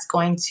how that's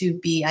going to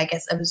be, I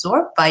guess,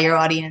 absorbed by your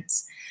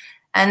audience.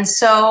 And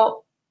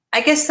so I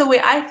guess the way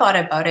I thought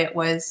about it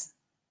was,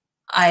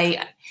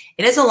 it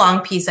is a long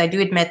piece, I do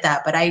admit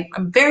that, but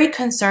I'm very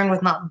concerned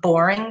with not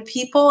boring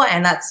people.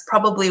 And that's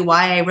probably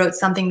why I wrote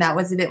something that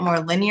was a bit more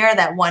linear,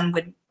 that one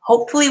would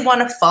hopefully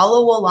want to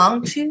follow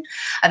along to.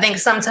 I think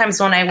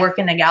sometimes when I work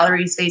in a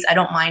gallery space, I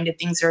don't mind if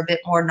things are a bit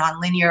more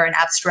nonlinear and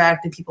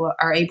abstract and people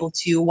are able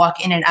to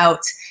walk in and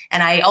out.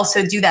 And I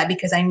also do that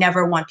because I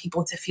never want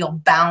people to feel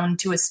bound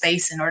to a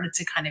space in order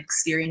to kind of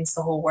experience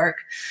the whole work.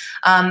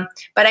 But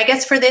I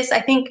guess for this, I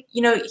think,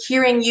 you know,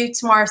 hearing you,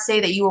 Tamar, say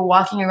that you were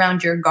walking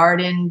around your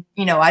garden,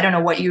 you know, I don't know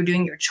what you were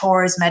doing, your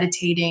chores,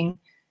 meditating,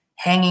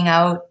 hanging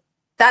out,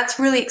 that's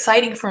really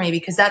exciting for me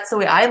because that's the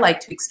way I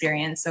like to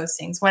experience those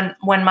things.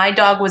 When my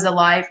dog was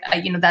alive,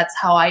 you know, that's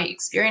how I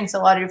experienced a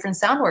lot of different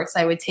sound works.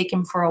 I would take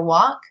him for a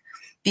walk,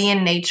 be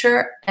in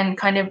nature, and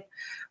kind of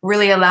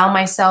really allow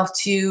myself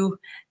to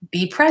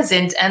be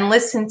present and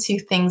listen to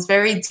things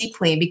very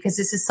deeply, because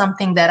this is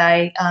something that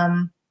I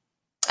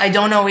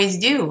don't always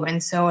do.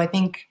 And so I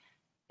think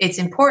it's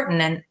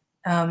important. And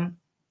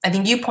I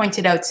think you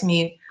pointed out to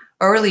me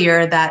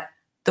earlier that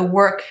the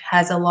work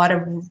has a lot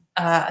of,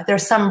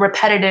 there's some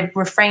repetitive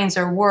refrains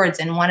or words,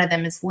 and one of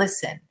them is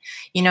listen,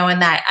 you know,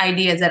 and that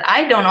idea is that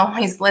I don't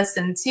always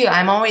listen too.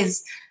 I'm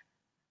always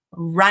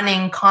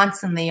running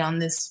constantly on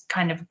this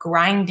kind of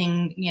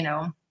grinding, you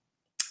know,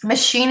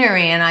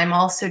 machinery, and I'm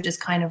also just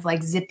kind of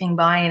like zipping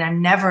by, and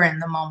I'm never in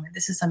the moment.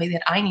 This is something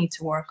that I need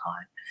to work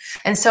on.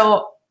 And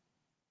so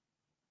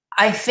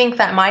I think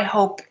that my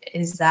hope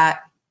is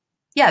that,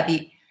 yeah,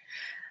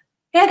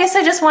 I guess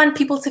I just want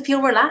people to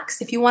feel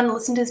relaxed. If you want to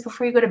listen to this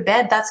before you go to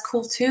bed, that's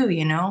cool too,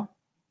 you know?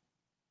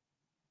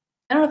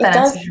 I don't know if that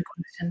answers your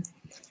question.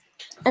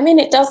 I mean,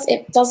 it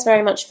does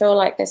very much feel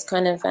like this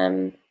kind of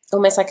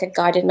almost like a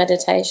guided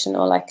meditation,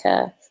 or like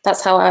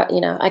that's how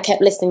I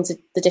kept listening to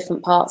the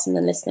different parts and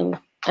then listening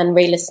and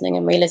re-listening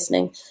and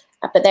re-listening.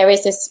 But there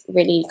is this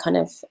really kind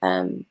of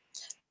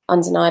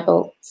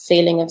undeniable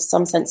feeling of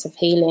some sense of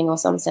healing, or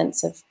some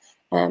sense of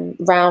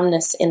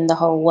roundness in the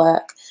whole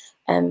work.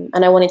 And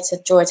I wanted to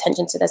draw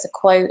attention to, there's a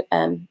quote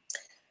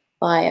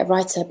by a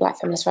writer, Black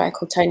feminist writer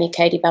called Toni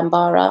Cady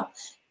Bambara,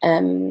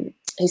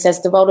 who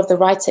says, "The role of the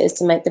writer is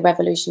to make the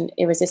revolution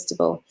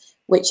irresistible,"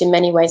 which in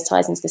many ways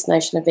ties into this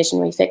notion of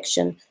visionary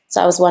fiction.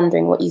 So I was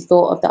wondering what you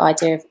thought of the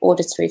idea of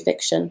auditory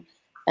fiction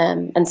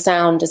and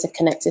sound as a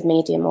connected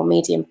medium, or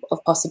medium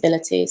of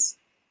possibilities.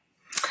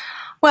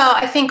 Well,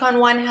 I think on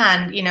one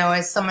hand, you know,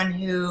 as someone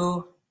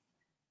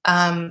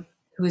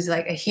who's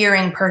like a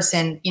hearing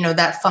person, you know,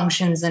 that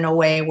functions in a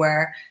way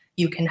where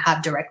you can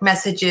have direct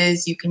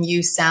messages, you can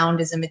use sound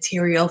as a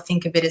material,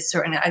 think of it as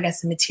certain, I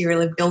guess, a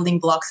material of building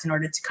blocks in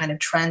order to kind of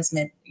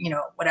transmit, you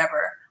know,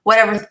 whatever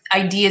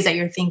ideas that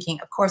you're thinking.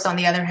 Of course, on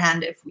the other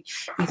hand,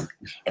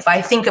 if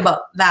I think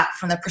about that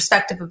from the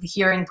perspective of a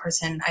hearing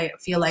person, I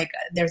feel like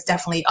there's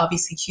definitely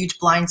obviously huge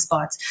blind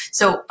spots.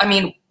 So, I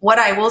mean, what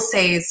I will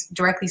say is,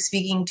 directly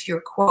speaking to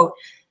your quote,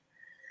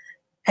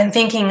 and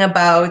thinking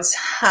about,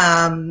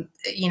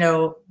 you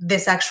know,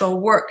 this actual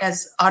work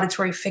as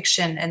auditory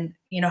fiction, and,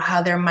 you know,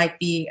 how there might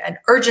be an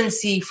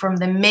urgency from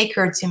the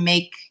maker to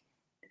make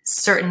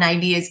certain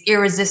ideas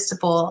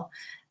irresistible.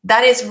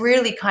 That is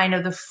really kind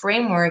of the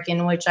framework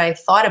in which I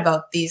thought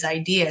about these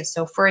ideas.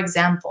 So, for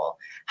example,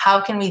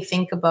 how can we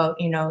think about,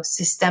 you know,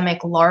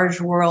 systemic, large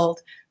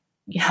world,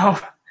 you know,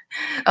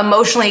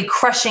 emotionally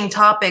crushing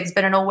topics,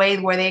 but in a way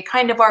where they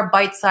kind of are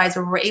bite-sized,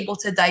 or we're able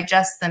to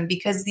digest them,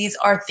 because these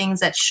are things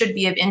that should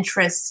be of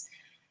interest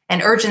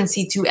and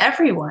urgency to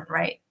everyone,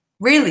 right?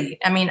 Really,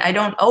 I mean, I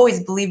don't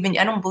believe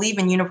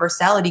in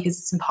universality, because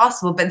it's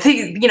impossible, but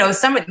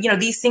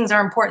these things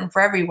are important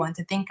for everyone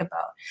to think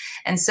about.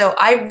 And so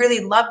I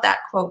really love that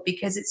quote,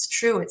 because it's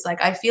true. It's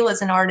like, I feel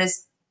as an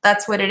artist,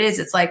 that's what it is.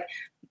 It's like,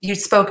 you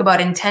spoke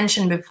about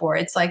intention before.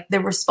 It's like the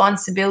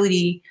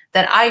responsibility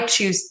that I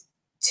choose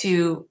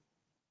to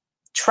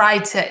try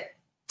to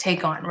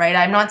take on, right?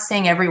 I'm not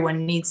saying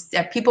everyone needs,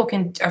 people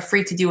are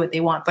free to do what they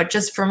want, but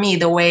just for me,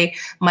 the way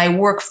my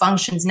work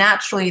functions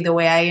naturally, the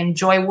way I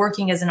enjoy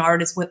working as an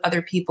artist with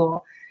other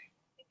people,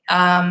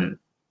 yeah,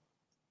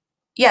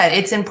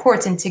 it's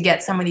important to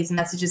get some of these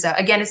messages out.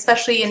 Again,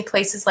 especially in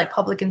places like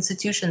public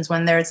institutions,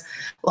 when there's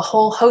a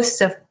whole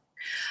host of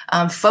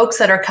folks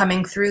that are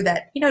coming through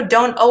that, you know,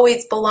 don't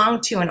always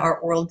belong to an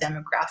art world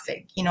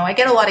demographic. You know, I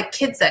get a lot of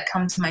kids that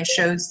come to my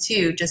shows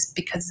too, just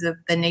because of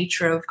the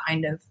nature of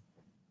kind of,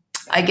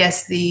 I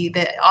guess, the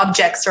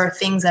objects or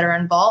things that are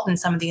involved in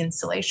some of the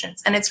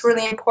installations. And it's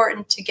really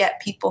important to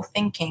get people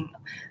thinking.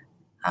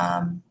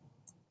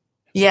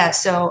 Yeah,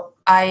 so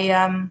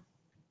I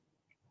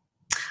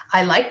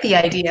like the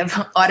idea of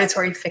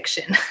auditory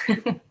fiction.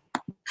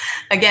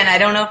 Again, I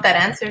don't know if that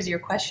answers your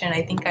question.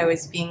 I think I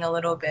was being a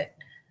little bit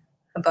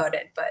about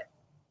it, but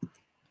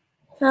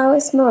no,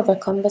 it's more of a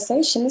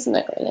conversation, isn't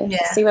it, really?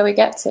 Yeah. See where we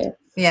get to.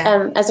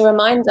 Yeah. As a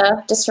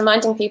reminder, just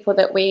reminding people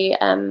that we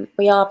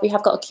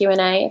have got a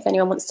Q&A. If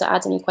anyone wants to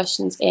add any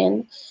questions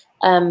in,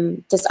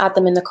 just add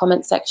them in the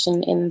comment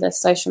section in the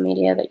social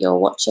media that you're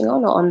watching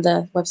on, or on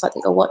the website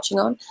that you're watching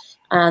on,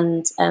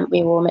 and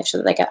we will make sure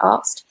that they get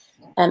asked.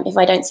 If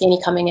I don't see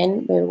any coming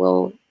in, we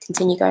will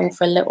continue going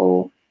for a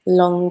little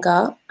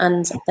longer,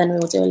 and then we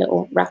will do a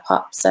little wrap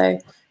up. So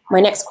my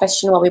next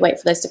question, while we wait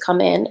for those to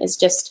come in, is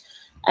just,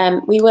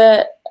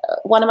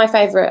 one of my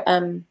favorite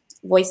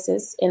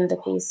voices in the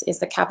piece is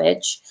the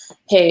cabbage,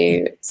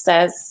 who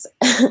says,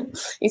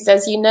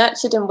 "You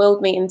nurtured and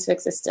willed me into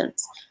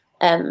existence."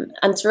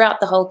 And throughout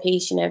the whole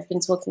piece, you know, I've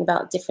been talking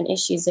about different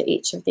issues that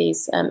each of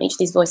these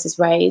voices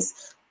raise,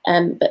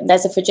 but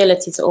there's a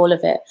fragility to all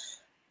of it,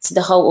 to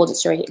the whole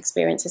auditory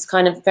experience. It's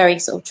kind of very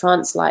sort of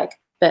trance-like,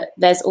 but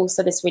there's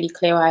also this really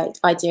clear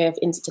idea of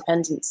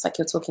interdependence, like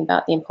you're talking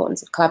about the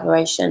importance of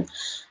collaboration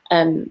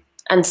and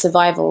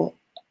survival.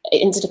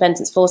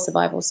 Interdependence for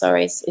survival,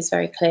 sorry, is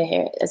very clear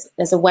here.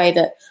 There's a way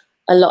that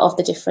a lot of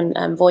the different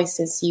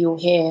voices, you'll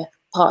hear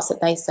parts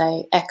that they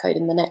say echoed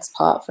in the next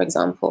part, for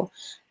example.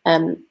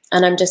 And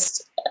I'm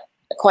just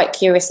quite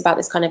curious about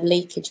this kind of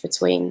leakage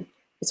between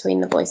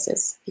the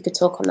voices. If you could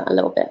talk on that a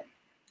little bit.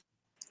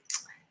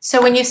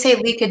 So when you say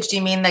leakage, do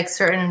you mean like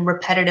certain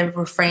repetitive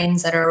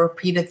refrains that are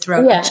repeated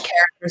throughout each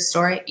character's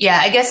story? Yeah,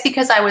 I guess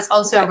because I was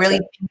also really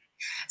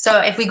So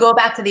if we go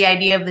back to the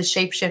idea of the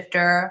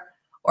shapeshifter,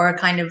 or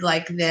kind of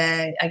like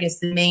I guess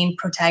the main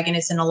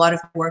protagonist in a lot of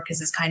work is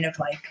this kind of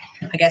like,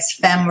 I guess,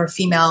 femme or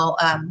female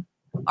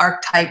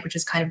archetype, which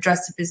is kind of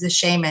dressed up as a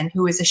shaman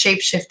who is a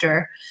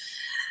shapeshifter.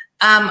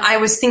 I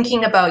was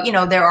thinking about, you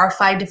know, there are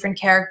 5 different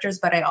characters,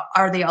 but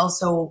are they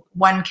also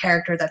one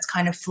character that's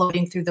kind of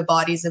floating through the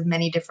bodies of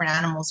many different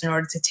animals in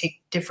order to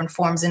take different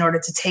forms, in order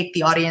to take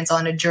the audience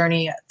on a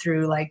journey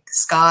through like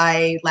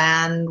sky,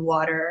 land,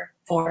 water,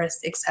 forest,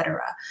 etc.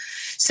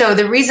 So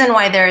the reason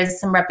why there is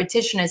some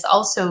repetition is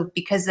also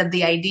because of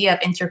the idea of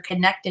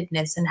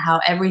interconnectedness and how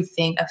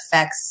everything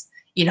affects,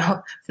 you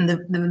know, from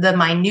the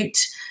minute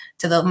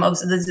to the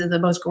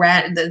most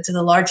grand, to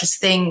the largest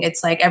thing.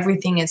 It's like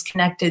everything is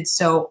connected.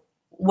 So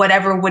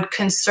whatever would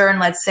concern,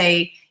 let's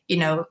say, you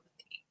know,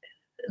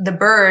 the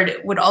bird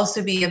would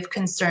also be of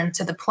concern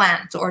to the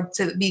plant, or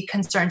to be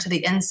concerned to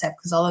the insect,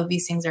 because all of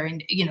these things are,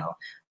 you know,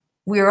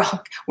 we're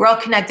all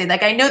connected.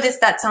 Like, I know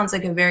that sounds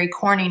like a very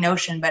corny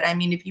notion, but I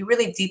mean, if you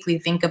really deeply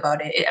think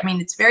about it, I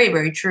mean, it's very,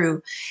 very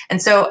true.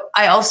 And so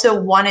I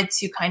also wanted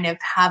to kind of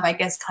have, I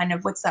guess, kind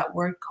of, what's that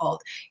word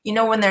called? You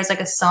know, when there's like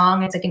a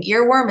song, it's like an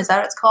earworm, is that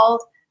what it's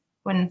called?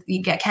 When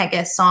you can't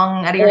get a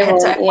song out of your head.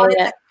 So I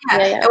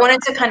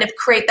wanted to kind of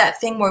create that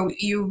thing where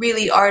you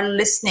really are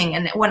listening.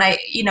 And when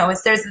you know,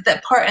 there's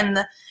that part in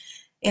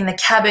the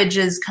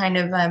Cabbage's kind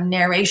of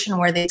narration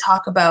where they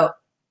talk about,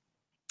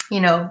 you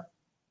know,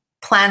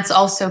 plants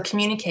also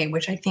communicate,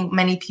 which I think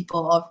many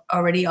people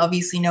already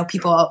obviously know.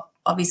 People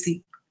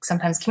obviously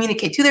sometimes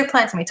communicate to their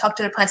plants and we talk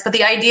to their plants, but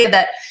the idea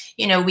that,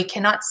 you know, we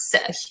cannot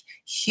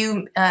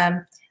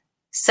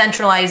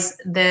centralize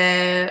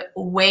the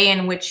way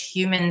in which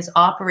humans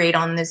operate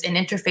on this and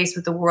interface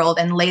with the world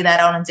and lay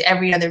that out onto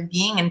every other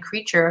being and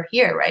creature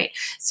here, right?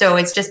 So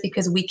it's just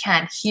because we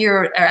can't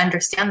hear or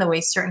understand the way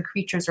certain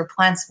creatures or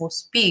plants will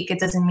speak, it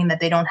doesn't mean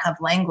that they don't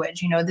have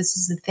language. You know, this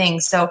is the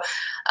thing. So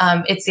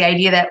it's the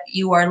idea that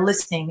you are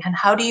listening. And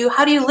how do you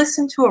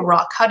listen to a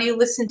rock? How do you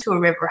listen to a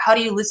river? How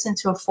do you listen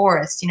to a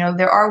forest? You know,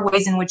 there are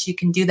ways in which you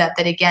can do that,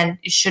 that again,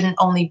 it shouldn't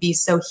only be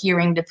so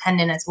hearing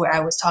dependent as what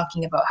I was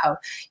talking about, how,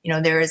 you know,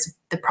 there is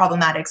the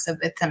problematics of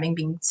it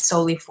being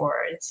solely for,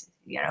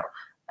 you know,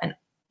 an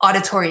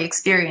auditory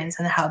experience,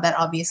 and how that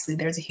obviously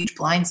there's a huge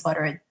blind spot,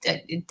 or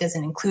it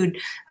doesn't include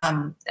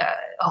a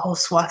whole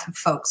swath of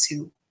folks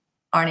who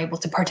aren't able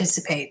to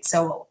participate.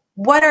 So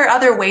what are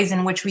other ways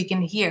in which we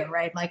can hear,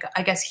 right? Like,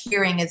 I guess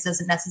hearing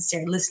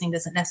listening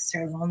doesn't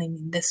necessarily only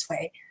mean this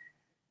way.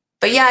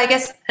 But yeah, I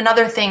guess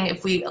another thing,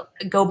 if we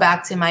go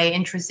back to my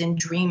interest in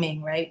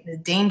dreaming, right? The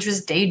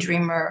dangerous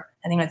daydreamer,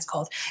 I think that's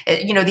called.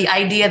 You know, the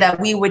idea that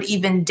we would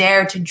even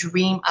dare to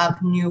dream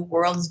up new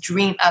worlds,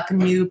 dream up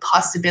new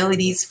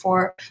possibilities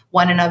for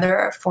one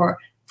another, for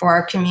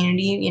our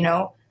community, you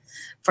know,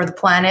 for the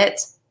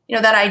planet. You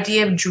know, that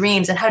idea of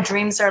dreams, and how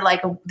dreams are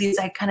like these,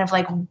 like, kind of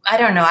like, I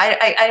don't know,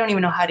 I don't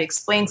even know how to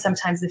explain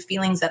sometimes the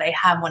feelings that I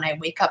have when I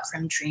wake up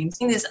from dreams. I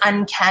think these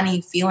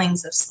uncanny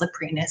feelings of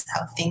slipperiness,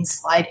 how things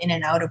slide in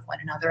and out of one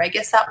another. I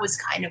guess that was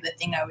kind of the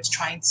thing I was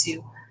trying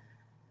to,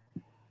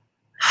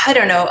 I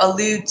don't know,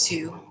 allude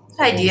to.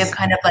 The idea of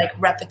kind of like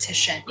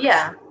repetition.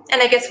 Yeah.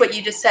 And I guess what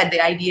you just said,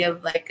 the idea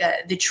of like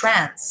the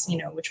trance, you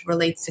know, which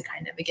relates to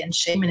kind of, again,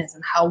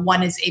 shamanism, how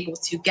one is able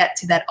to get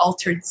to that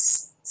altered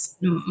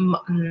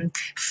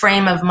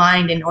frame of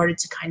mind in order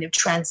to kind of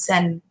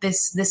transcend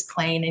this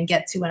plane and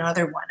get to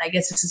another one. I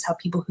guess this is how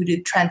people who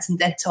do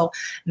transcendental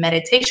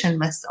meditation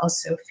must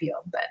also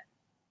feel. But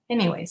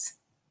anyways,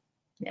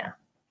 yeah.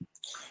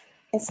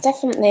 It's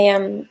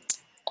definitely,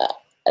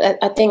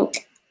 I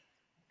think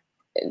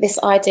this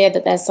idea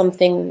that there's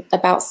something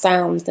about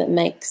sound that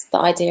makes the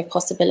idea of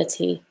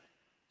possibility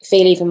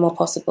feel even more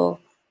possible.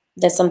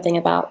 There's something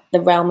about the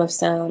realm of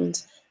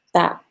sound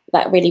that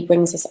really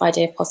brings this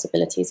idea of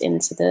possibilities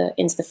into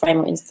the frame,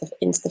 or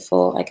into the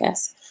fore, I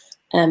guess.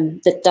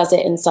 That does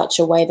it in such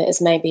a way that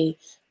is maybe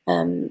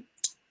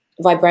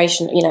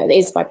vibration. You know, it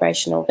is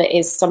vibrational, but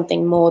is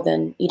something more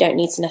than, you don't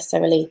need to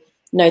necessarily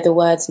know the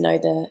words, know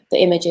the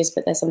images,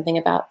 but there's something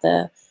about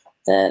the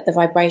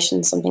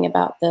vibration, something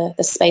about the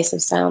space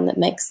of sound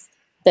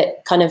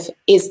that kind of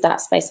is that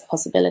space of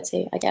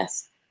possibility, I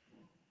guess.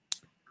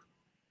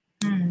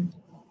 Mm.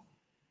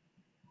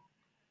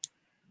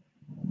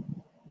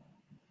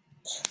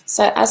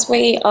 So as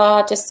we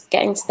are just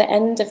getting to the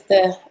end of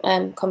the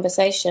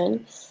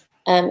conversation,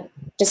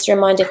 just a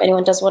reminder, if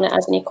anyone does want to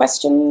add any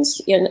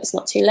questions, it's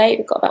not too late.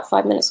 We've got about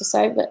 5 minutes or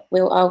so, but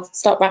I'll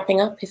start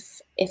wrapping up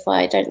if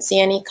I don't see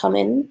any come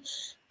in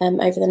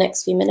over the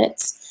next few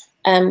minutes.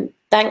 I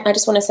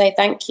just want to say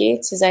thank you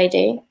to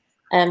Zadie.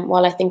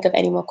 While I think of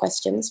any more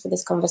questions for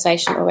this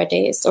conversation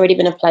already. It's already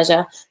been a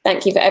pleasure.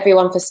 Thank you for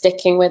everyone for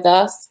sticking with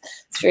us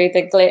through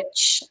the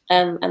glitch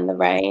and the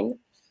rain.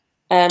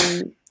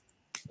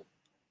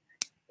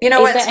 You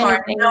know what's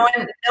smart? No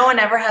one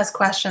ever has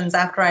questions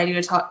after I do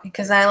a talk,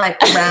 because I like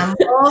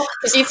ramble on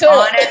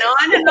and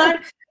on and on.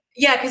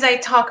 Yeah, because I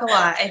talk a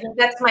lot. I think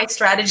that's my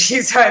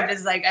strategy. So I'm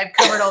just like, I've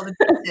covered all the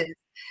pieces.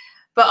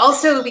 but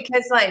also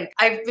because like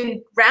I've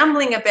been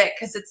rambling a bit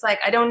because it's like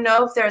I don't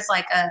know if there's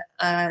like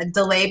a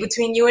delay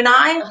between you and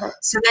I.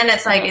 So then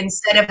it's like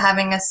instead of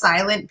having a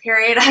silent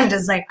period, I'm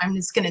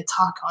just gonna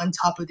talk on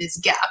top of this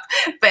gap.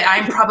 But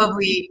I'm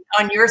probably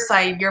on your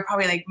side, you're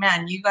probably like,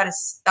 man, you gotta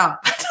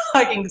stop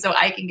talking so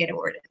I can get a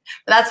word in.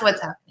 But that's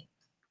what's happening.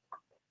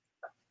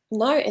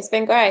 No, it's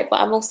been great.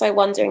 But I'm also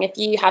wondering if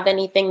you have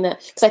anything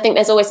that, because I think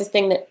there's always this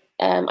thing that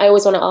I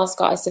always want to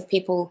ask artists if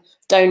people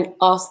don't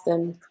ask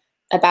them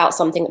about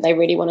something that they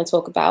really want to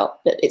talk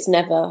about, but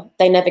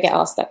they never get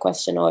asked that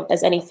question, or if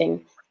there's any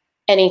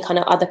kind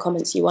of other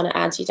comments you want to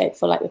add you don't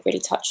feel like we've really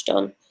touched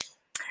on.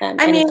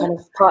 Any kind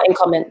of parting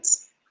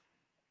comments?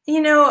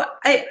 You know,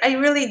 I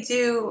really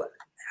do.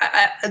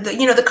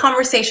 The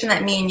conversation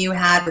that me and you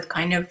had with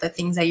kind of the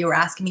things that you were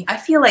asking me, I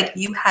feel like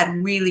you had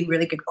really,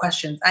 really good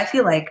questions. I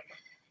feel like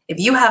if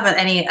you have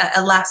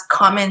a last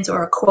comment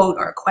or a quote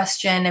or a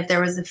question, if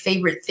there was a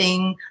favorite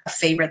thing,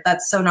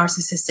 that's so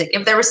narcissistic.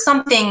 If there was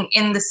something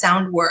in the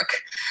sound work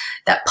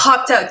that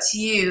popped out to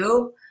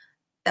you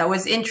that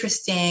was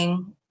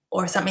interesting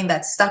or something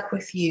that stuck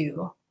with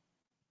you,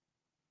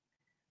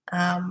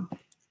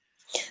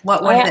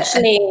 what was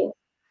it?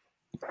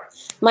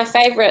 My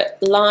favorite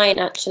line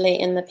actually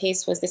in the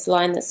piece was this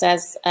line that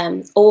says,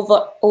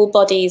 all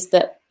bodies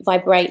that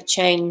vibrate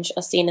change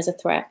are seen as a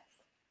threat.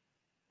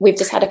 We've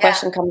just had a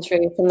question come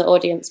through from the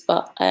audience,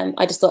 but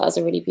I just thought that was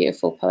a really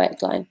beautiful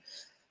poetic line.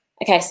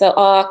 Okay, so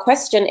our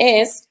question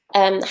is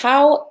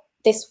how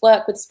this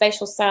work with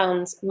spatial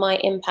sounds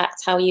might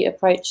impact how you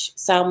approach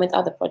sound with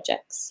other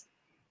projects.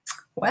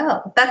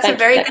 Well, that's a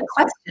very good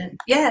question.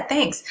 Yeah,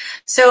 thanks.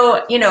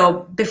 So, you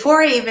know,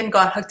 before I even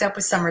got hooked up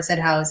with Somerset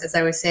House, as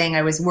I was saying,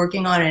 I was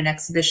working on an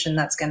exhibition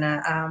that's going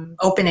to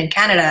open in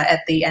Canada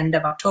at the end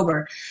of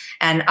October.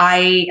 And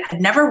I had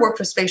never worked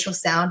with spatial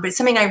sound, but it's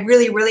something I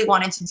really, really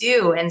wanted to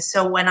do. And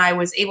so when I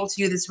was able to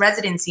do this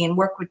residency and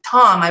work with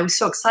Tom, I was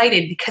so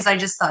excited because I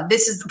just thought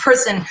this is the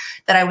person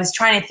that I was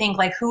trying to think,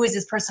 like, who is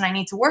this person I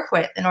need to work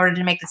with in order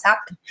to make this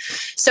happen?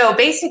 So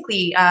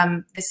basically,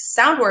 this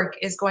sound work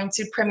is going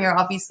to premiere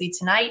obviously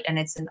tonight, and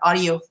it's an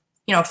audio,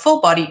 you know, a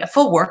full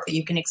work that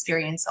you can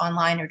experience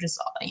online or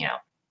just, you know,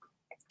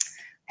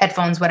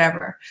 headphones,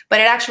 whatever.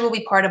 But it actually will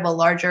be part of a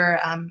larger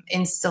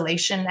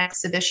installation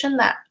exhibition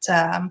that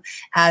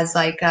has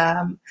like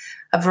a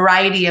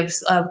variety of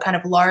kind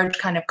of large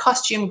kind of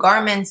costume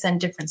garments and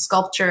different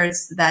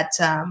sculptures that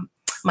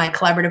my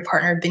collaborative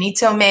partner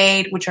Benito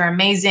made, which are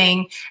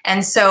amazing.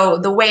 And so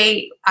the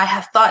way I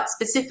have thought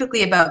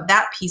specifically about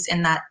that piece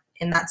in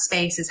that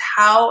space is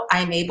how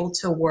I'm able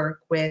to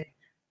work with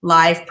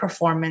live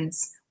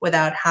performance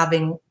without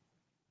having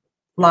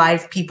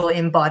live people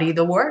embody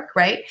the work,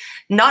 right?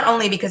 Not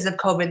only because of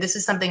COVID, this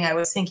is something I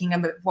was thinking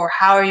about before.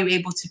 How are you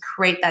able to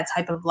create that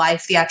type of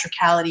live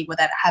theatricality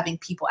without having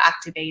people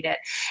activate it?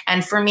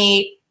 And for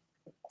me,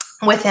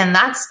 within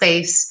that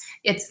space,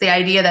 it's the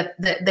idea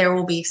that there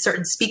will be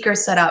certain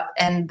speakers set up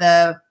and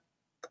the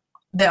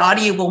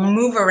audio will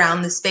move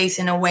around the space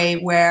in a way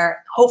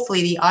where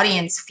hopefully the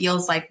audience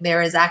feels like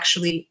there is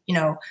actually, you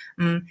know,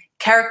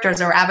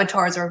 characters or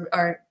avatars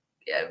or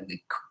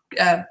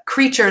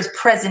creatures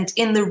present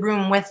in the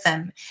room with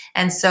them.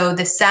 And so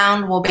the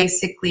sound will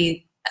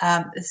basically,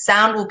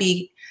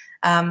 be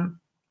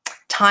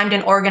timed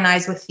and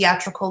organized with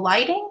theatrical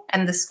lighting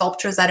and the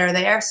sculptures that are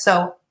there.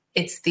 So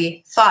it's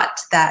the thought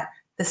that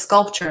the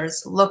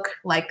sculptures look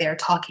like they're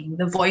talking.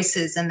 The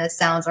voices and the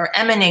sounds are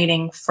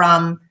emanating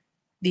from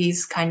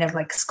these kind of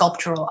like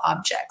sculptural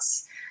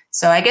objects.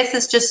 So I guess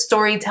it's just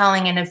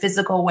storytelling in a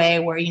physical way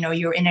where, you know,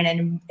 you're in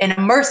an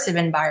immersive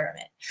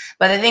environment.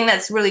 But the thing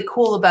that's really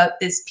cool about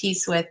this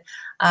piece with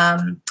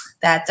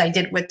that I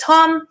did with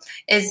Tom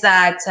is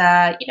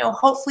that, you know,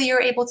 hopefully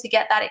you're able to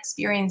get that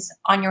experience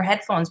on your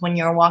headphones when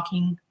you're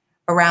walking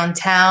around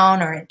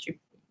town or at your,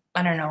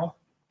 I don't know,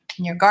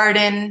 in your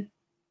garden,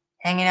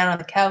 hanging out on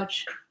the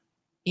couch,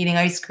 eating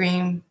ice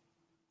cream,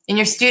 in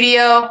your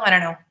studio, I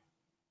don't know.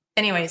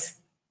 Anyways.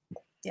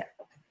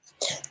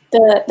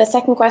 The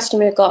second question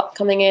we've got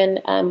coming in,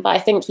 but I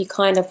think you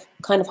kind of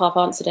half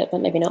answered it, but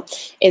maybe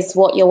not, is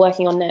what you're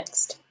working on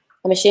next.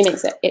 I'm assuming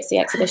it's the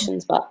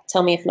exhibitions, but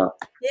tell me if not.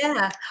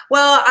 Yeah,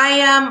 well,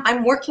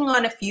 I'm working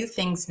on a few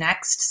things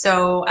next.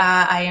 So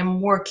I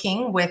am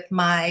working with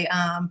my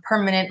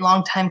permanent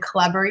longtime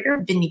collaborator,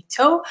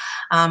 Benito,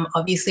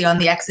 obviously on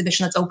the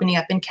exhibition that's opening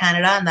up in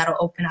Canada, and that'll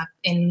open up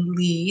in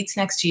Leeds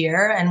next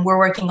year. And we're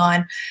working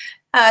on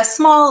a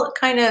small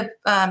kind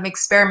of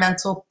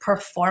experimental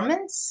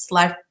performance,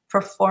 live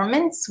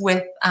performance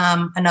with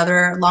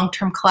another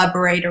long-term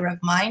collaborator of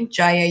mine,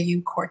 Jaya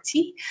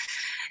Korti.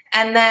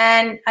 And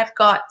then I've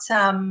got,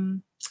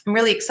 I'm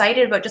really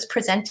excited about just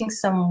presenting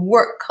some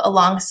work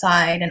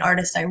alongside an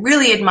artist I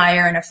really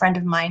admire and a friend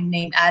of mine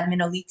named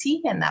Admin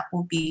Oliti, and that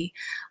will be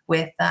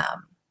with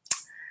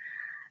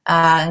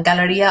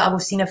Galeria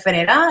Agustina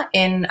Ferreira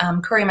in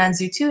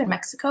Curimanzutu in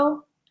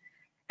Mexico.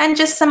 And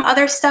just some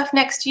other stuff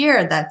next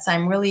year that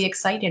I'm really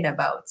excited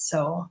about.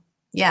 So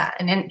yeah,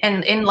 and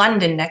in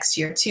London next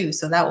year too.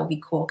 So that will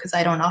be cool because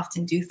I don't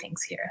often do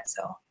things here.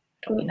 So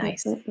it'll be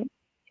nice. Yeah.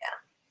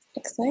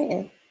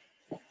 Exciting.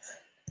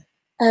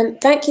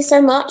 Thank you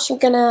so much. I'm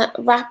going to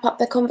wrap up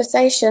the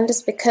conversation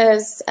just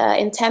because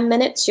in 10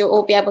 minutes you'll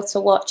all be able to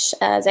watch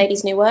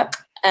Zadie's new work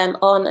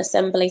on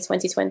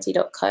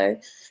assembly2020.co.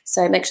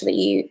 So make sure that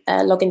you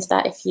log into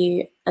that if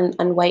you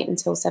and wait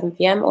until 7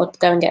 p.m. or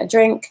go and get a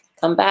drink,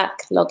 come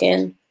back, log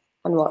in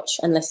and watch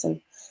and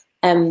listen.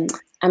 And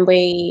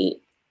I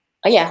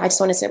just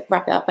wanted to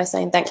wrap it up by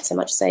saying thank you so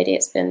much, Zadie.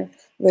 It's been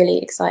really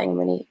exciting,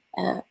 really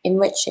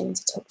enriching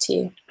to talk to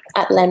you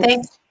at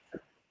length.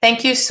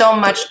 Thank you so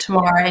much,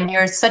 Tamar, and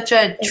you're such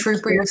a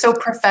trooper. You're so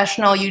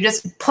professional. You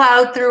just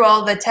plowed through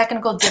all the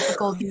technical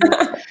difficulties.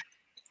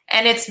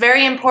 And it's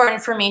very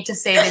important for me to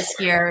say this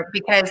here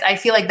because I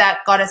feel like that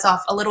got us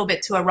off a little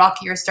bit to a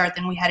rockier start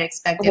than we had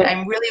expected.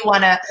 I really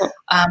want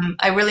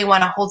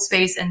to hold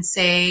space and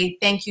say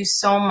thank you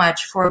so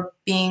much for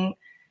being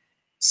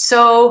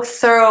so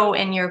thorough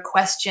in your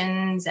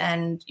questions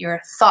and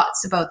your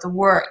thoughts about the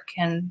work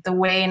and the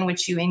way in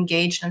which you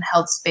engaged and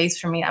held space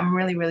for me. I'm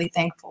really, really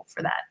thankful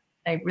for that.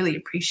 I really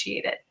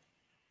appreciate it.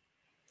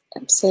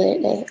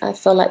 Absolutely. I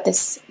feel like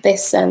this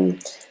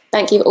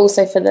thank you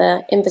also for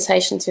the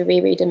invitation to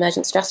reread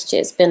Emergent Strategy.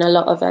 It's been a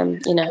lot of,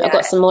 I've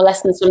got some more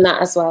lessons from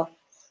that as well.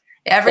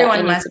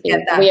 Everyone must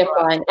get that.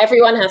 Reapplying.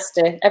 Everyone has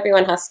to.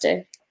 Everyone has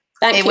to.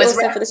 Thank you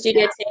also for the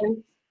studio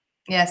team.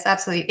 Yes,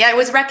 absolutely. Yeah, it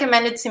was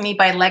recommended to me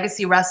by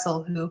Legacy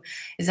Russell, who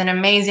is an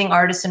amazing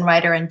artist and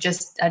writer and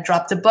just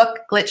dropped a book,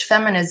 Glitch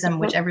Feminism,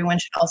 which everyone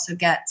should also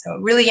get. So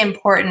really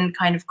important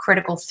kind of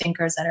critical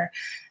thinkers that are,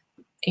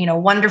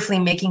 wonderfully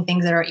making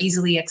things that are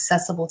easily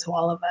accessible to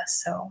all of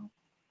us. So,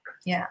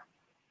 yeah.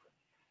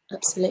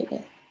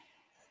 Absolutely.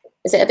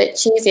 Is it a bit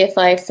cheesy if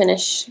I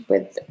finish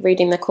with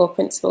reading the core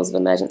principles of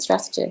emergent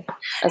strategy?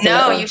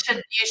 No, you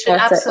should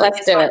absolutely.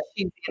 Let's do it.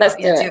 Let's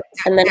do it.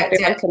 And then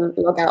everyone can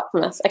log out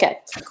from us. Okay.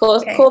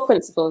 Core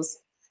principles.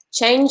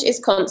 Change is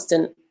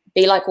constant.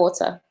 Be like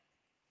water.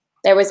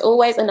 There is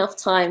always enough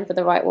time for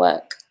the right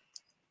work.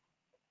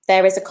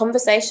 There is a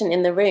conversation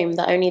in the room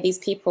that only these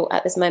people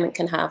at this moment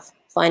can have.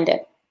 Find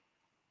it.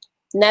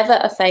 Never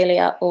a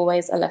failure,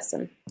 always a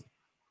lesson.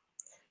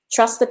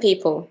 Trust the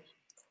people.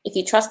 If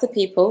you trust the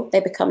people,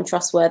 they become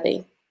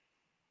trustworthy.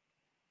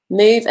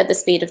 Move at the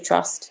speed of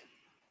trust.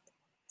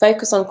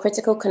 Focus on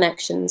critical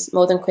connections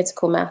more than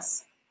critical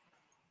mass.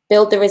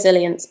 Build the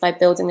resilience by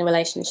building the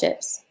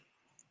relationships.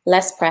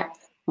 Less prep,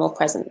 more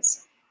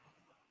presence.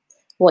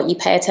 What you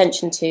pay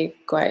attention to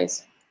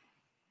grows.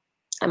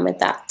 And with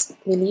that,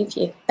 we leave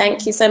you.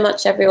 Thank you so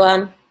much,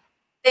 everyone.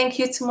 Thank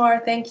you,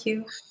 Tamar. Thank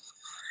you.